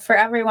awkward for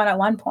everyone at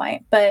one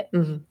point. But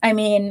I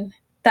mean,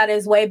 that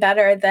is way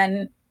better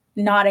than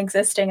not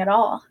existing at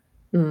all.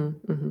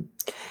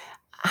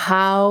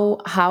 How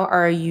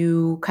are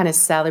you kind of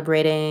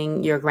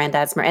celebrating your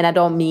granddad's memory? And I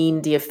don't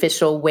mean the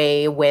official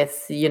way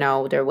with,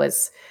 there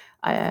was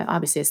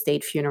obviously a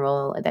state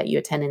funeral that you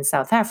attend in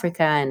South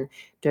Africa, and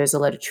there's a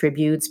lot of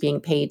tributes being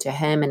paid to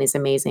him and his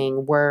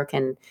amazing work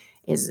and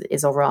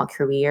his overall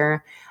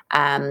career.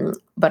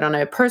 But on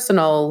a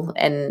personal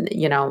and,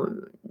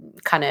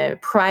 kind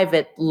of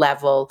private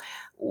level,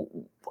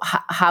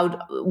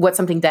 what's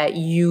something that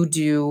you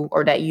do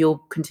or that you'll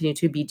continue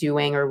to be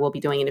doing or will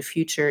be doing in the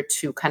future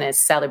to kind of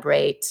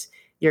celebrate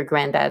your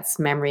granddad's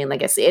memory and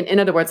legacy? In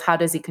other words, how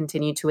does he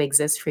continue to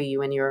exist for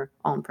you in your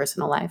own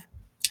personal life?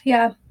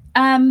 Yeah.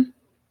 One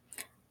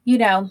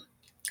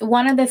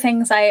of the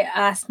things I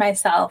asked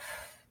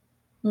myself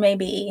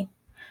maybe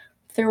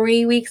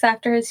 3 weeks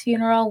after his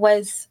funeral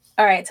was,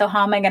 all right, so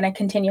how am I going to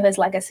continue his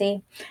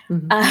legacy?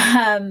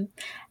 And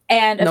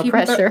no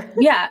pressure.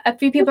 A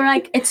few people are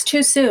like, it's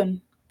too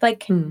soon.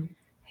 Like,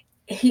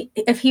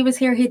 if he was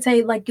here, he'd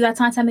say, like, that's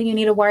not something you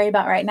need to worry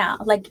about right now.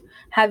 Like,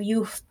 have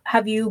you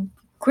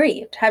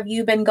grieved? Have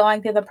you been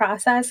going through the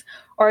process?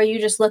 Or are you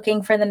just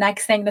looking for the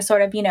next thing to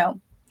sort of,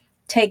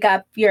 take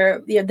up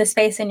the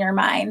space in your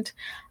mind?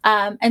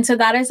 And so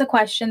that is a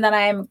question that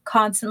I'm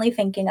constantly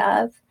thinking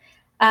of.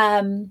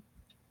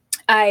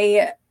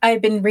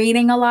 I've been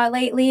reading a lot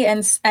lately,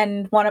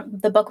 and one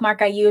of the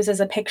bookmark I use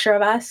is a picture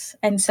of us.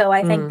 And so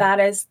I think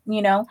that is,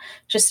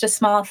 just a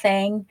small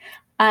thing.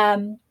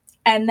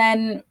 And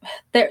then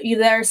there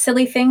are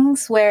silly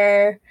things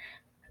where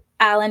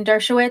Alan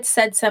Dershowitz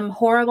said some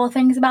horrible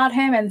things about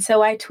him. And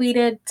so I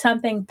tweeted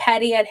something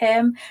petty at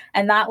him.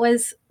 And that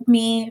was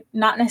me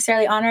not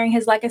necessarily honoring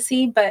his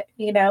legacy, but,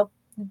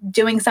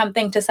 doing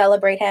something to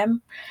celebrate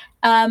him.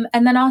 And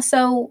then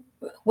also,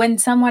 when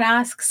someone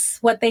asks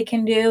what they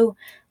can do,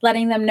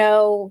 letting them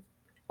know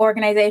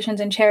organizations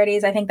and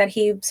charities, I think that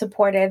he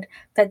supported,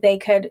 that they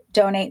could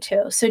donate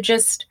to. So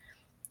just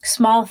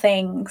small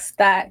things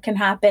that can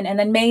happen. And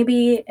then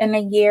maybe in a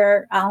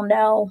year, I'll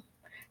know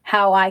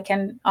how I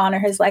can honor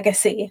his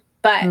legacy,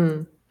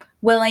 but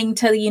willing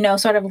to,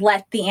 sort of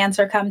let the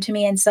answer come to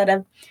me instead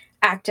of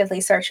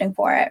actively searching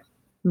for it.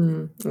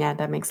 Yeah,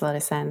 that makes a lot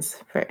of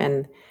sense.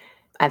 And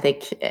I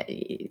think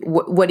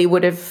what he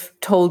would have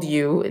told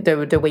you,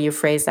 the way you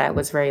phrased that,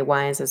 was very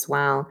wise as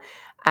well.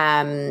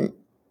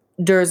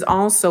 There's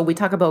also, we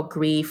talk about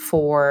grief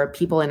for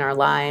people in our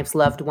lives,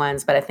 loved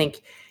ones, but I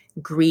think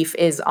grief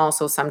is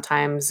also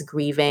sometimes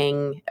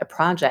grieving a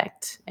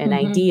project, an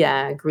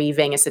idea,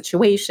 grieving a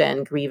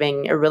situation,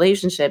 grieving a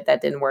relationship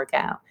that didn't work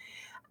out.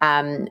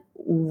 I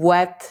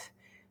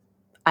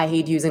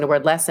hate using the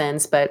word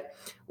lessons, but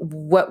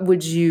what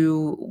do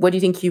you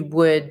think you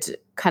would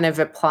kind of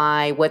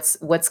apply?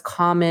 What's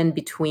common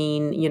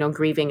between,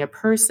 grieving a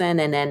person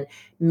and then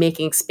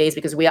making space?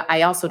 Because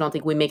I also don't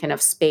think we make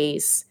enough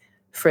space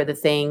for the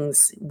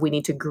things we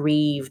need to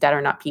grieve that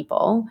are not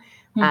people.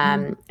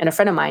 And a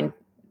friend of mine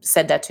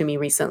said that to me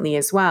recently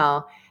as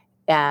well.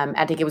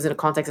 I think it was in the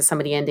context of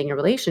somebody ending a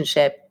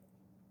relationship.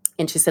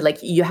 And she said, like,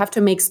 you have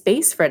to make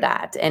space for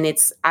that. And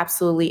it's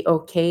absolutely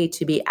okay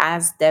to be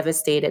as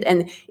devastated.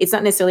 And it's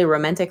not necessarily a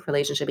romantic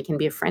relationship. It can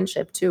be a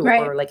friendship too,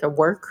 right, or like a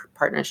work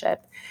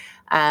partnership.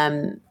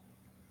 How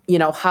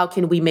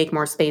can we make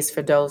more space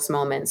for those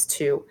moments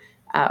too,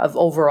 of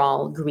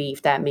overall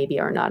grief that maybe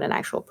are not an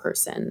actual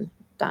person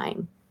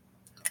dying?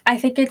 I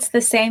think it's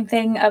the same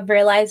thing of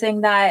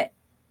realizing that,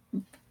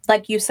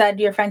 like you said,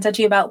 your friend said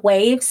to you about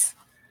waves.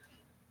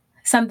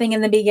 Something in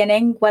the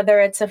beginning,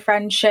 whether it's a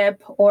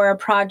friendship or a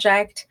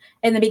project,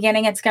 in the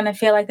beginning, it's going to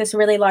feel like this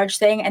really large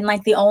thing and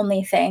like the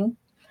only thing.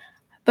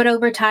 But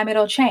over time,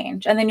 it'll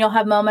change. And then you'll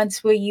have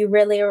moments where you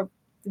really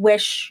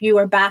wish you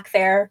were back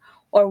there,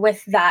 or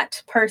with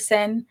that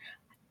person,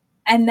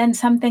 and then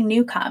something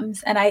new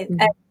comes. And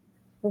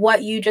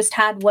what you just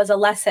had was a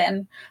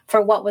lesson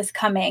for what was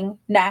coming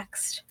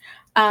next.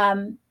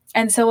 And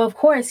so, of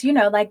course,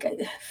 like,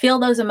 feel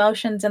those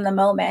emotions in the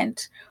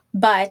moment,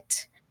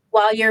 but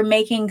while you're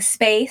making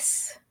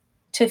space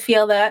to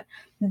feel that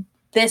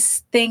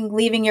this thing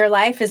leaving your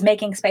life is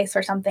making space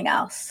for something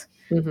else.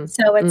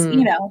 So it's,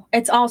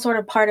 it's all sort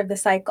of part of the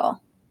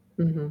cycle.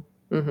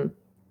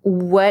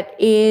 What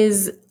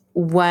is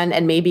one,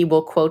 and maybe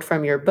we'll quote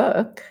from your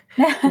book,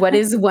 what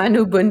is one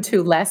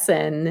Ubuntu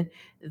lesson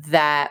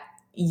that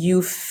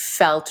you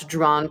felt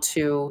drawn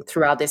to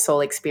throughout this whole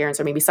experience,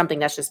 or maybe something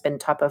that's just been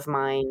top of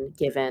mind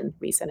given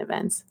recent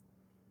events?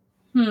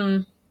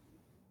 Putting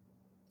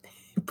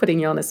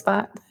you on the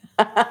spot.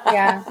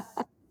 Yeah.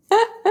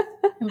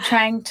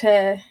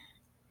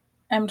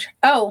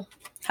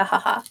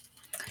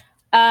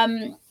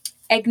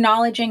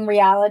 Acknowledging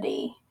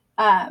reality,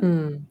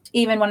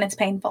 even when it's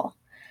painful,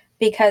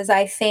 because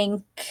I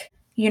think,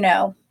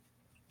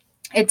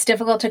 it's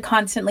difficult to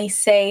constantly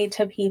say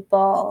to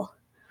people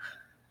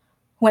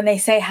when they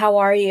say, "How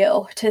are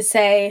you?" to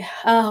say,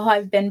 "Oh,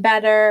 I've been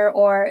better,"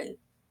 or,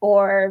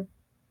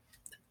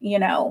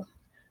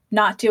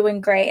 not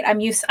doing great.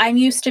 I'm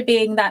used to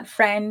being that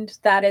friend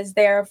that is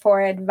there for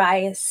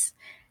advice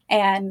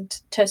and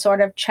to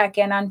sort of check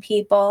in on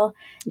people.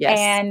 Yes,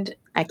 and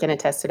I can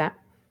attest to that.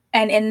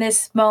 And in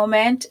this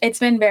moment, it's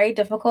been very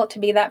difficult to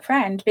be that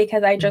friend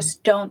because I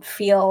just don't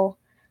feel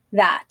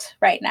that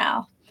right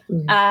now.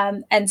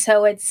 And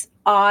so it's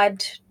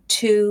odd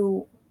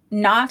to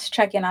not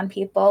check in on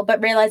people,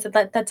 but realize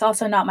that that's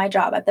also not my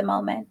job at the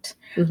moment.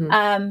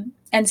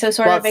 And so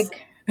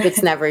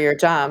it's never your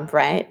job,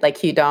 right?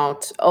 Like, you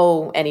don't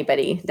owe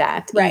anybody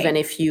that, Right. even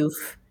if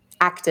you've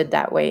acted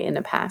that way in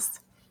the past.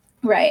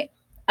 Right.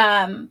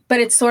 But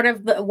it's sort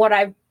of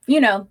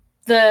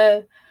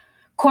the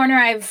corner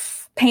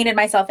I've painted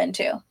myself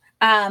into.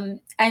 And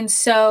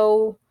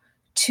so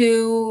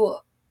to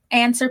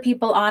answer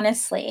people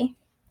honestly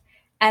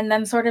and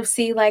then sort of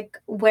see like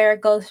where it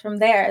goes from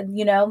there,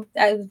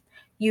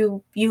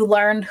 you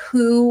learn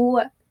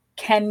who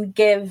can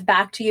give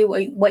back to you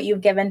what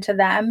you've given to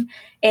them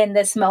in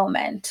this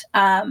moment.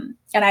 And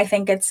I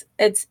think it's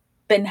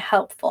been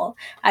helpful.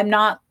 I'm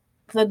not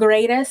the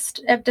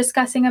greatest at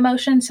discussing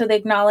emotions, so the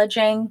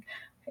acknowledging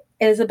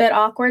is a bit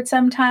awkward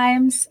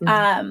sometimes.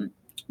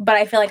 But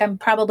I feel like I'm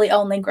probably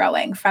only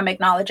growing from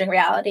acknowledging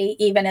reality,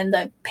 even in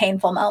the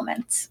painful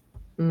moments.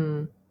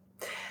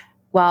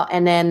 Well,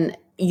 and then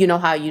you know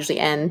how I usually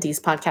end these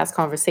podcast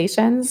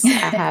conversations. I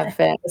have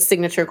a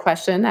signature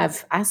question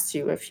I've asked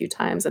you a few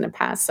times in the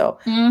past, so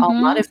I'll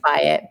modify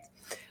it.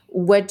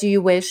 What do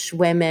you wish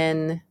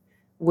women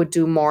would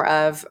do more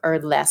of or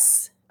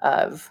less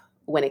of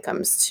when it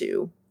comes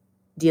to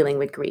dealing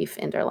with grief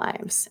in their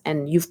lives?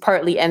 And you've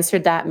partly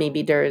answered that.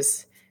 Maybe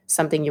there's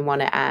something you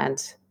want to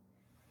add.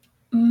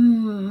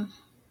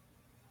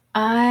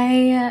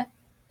 I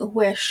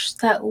wish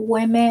that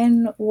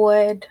women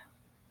would,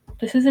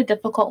 this is a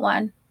difficult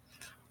one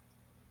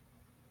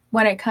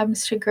when it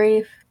comes to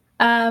grief.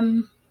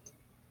 It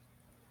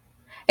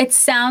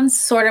sounds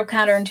sort of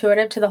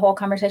counterintuitive to the whole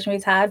conversation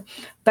we've had,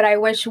 but I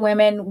wish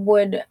women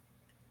would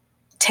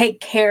take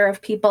care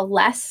of people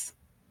less.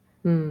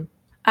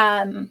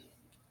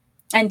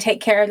 And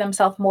take care of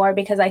themselves more,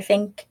 because I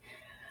think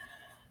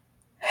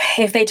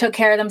if they took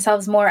care of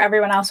themselves more,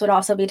 everyone else would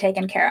also be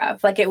taken care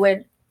of. Like, it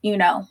would,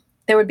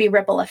 there would be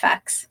ripple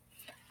effects.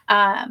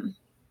 And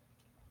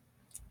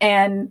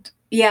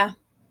yeah,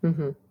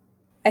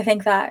 I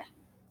think that.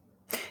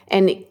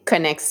 And it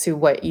connects to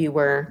what you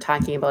were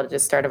talking about at the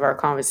start of our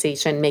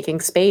conversation,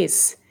 making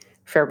space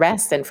for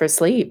rest and for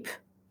sleep.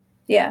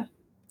 Yeah.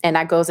 And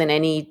that goes in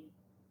any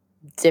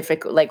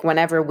difficult, like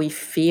whenever we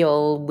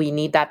feel we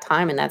need that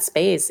time and that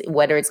space,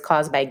 whether it's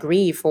caused by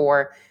grief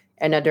or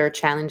another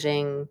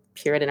challenging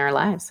period in our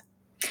lives.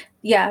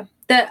 Yeah.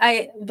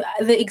 The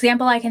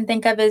example I can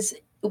think of is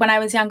when I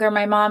was younger,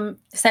 my mom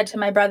said to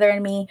my brother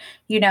and me,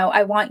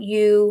 I want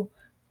you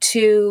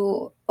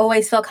to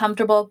always feel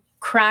comfortable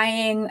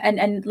crying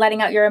and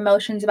letting out your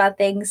emotions about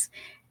things.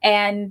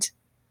 And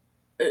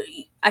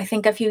I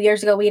think a few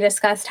years ago, we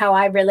discussed how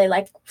I really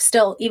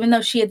still, even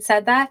though she had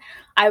said that,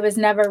 I was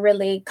never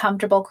really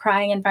comfortable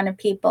crying in front of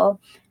people.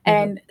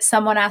 And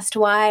someone asked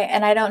why,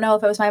 and I don't know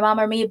if it was my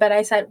mom or me, but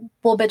I said,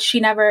 well, but she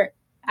never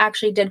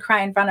actually did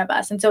cry in front of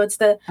us. And so it's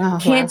the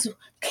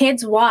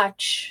kids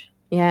watch.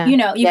 Yeah. You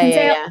can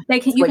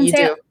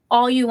say do.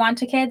 all you want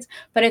to kids,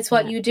 but it's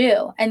what you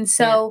do. And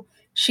so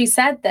she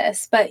said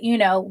this, but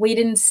we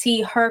didn't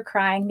see her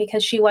crying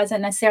because she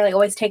wasn't necessarily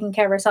always taking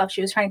care of herself.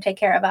 She was trying to take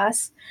care of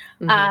us.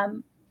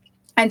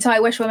 And so I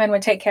wish women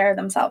would take care of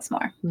themselves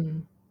more.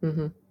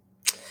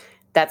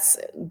 That's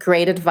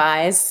great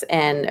advice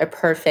and a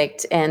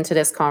perfect end to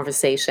this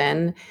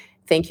conversation.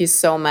 Thank you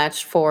so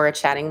much for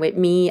chatting with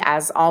me.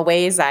 As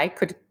always, I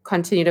could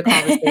continue the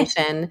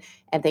conversation,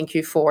 and thank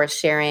you for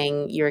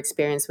sharing your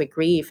experience with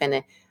grief.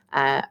 And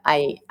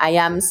I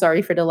am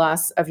sorry for the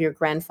loss of your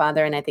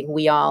grandfather, and I think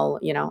we all,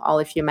 all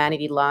of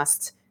humanity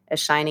lost a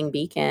shining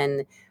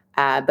beacon,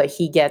 but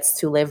he gets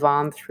to live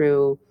on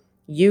through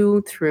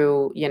you,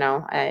 through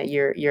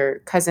your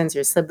cousins,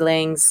 your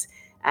siblings,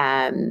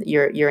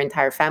 your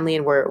entire family,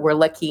 and we're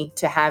lucky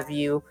to have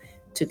you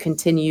to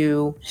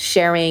continue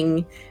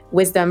sharing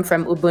wisdom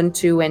from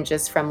Ubuntu and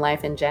just from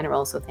life in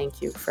general. So thank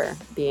you for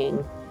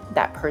being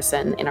that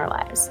person in our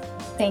lives.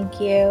 Thank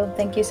you.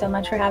 Thank you so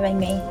much for having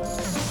me.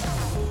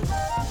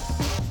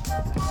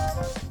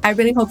 I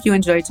really hope you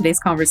enjoyed today's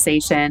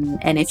conversation.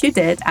 And if you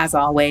did, as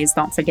always,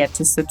 don't forget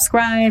to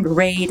subscribe,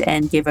 rate,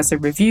 and give us a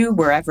review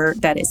wherever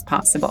that is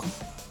possible.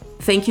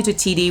 Thank you to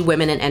TD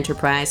Women in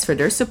Enterprise for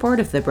their support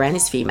of The Brand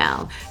is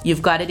Female.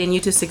 You've got it in you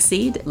to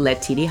succeed.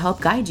 Let TD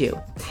help guide you.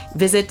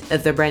 Visit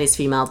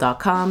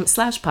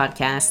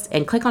thebrandisfemale.com/podcast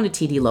and click on the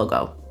TD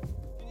logo.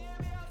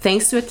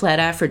 Thanks to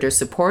Athleta for their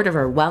support of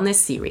our wellness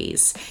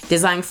series.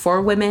 Designed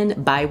for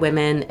women, by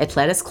women,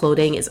 Athleta's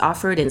clothing is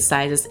offered in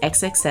sizes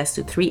XXS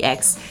to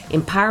 3X,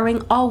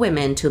 empowering all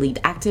women to lead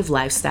active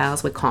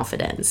lifestyles with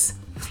confidence.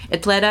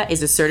 Athleta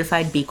is a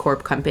certified B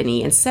Corp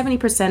company, and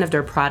 70% of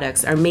their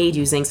products are made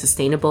using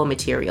sustainable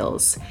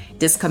materials.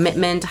 This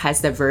commitment has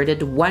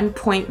diverted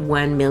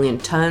 1.1 million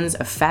tons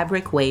of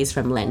fabric waste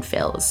from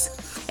landfills.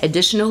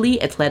 Additionally,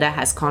 Athleta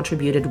has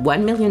contributed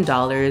 $1 million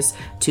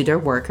to their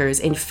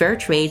workers in fair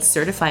trade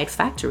certified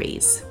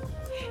factories.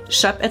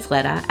 Shop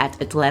Athleta at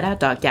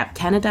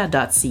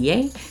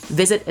athleta.gapcanada.ca,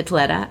 visit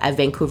Athleta at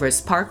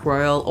Vancouver's Park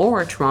Royal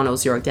or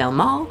Toronto's Yorkdale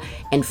Mall,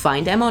 and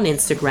find them on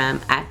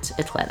Instagram at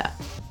Athleta.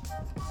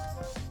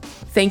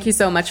 Thank you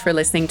so much for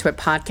listening to a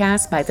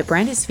podcast by The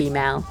Brand is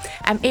Female.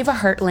 I'm Ava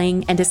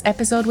Hartling, and this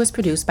episode was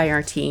produced by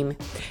our team.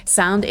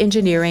 Sound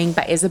engineering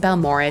by Isabel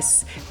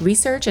Morris.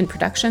 Research and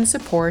production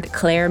support,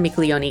 Claire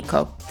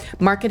Miglionico.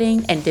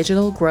 Marketing and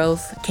digital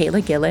growth,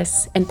 Kayla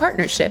Gillis. And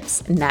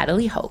partnerships,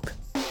 Natalie Hope.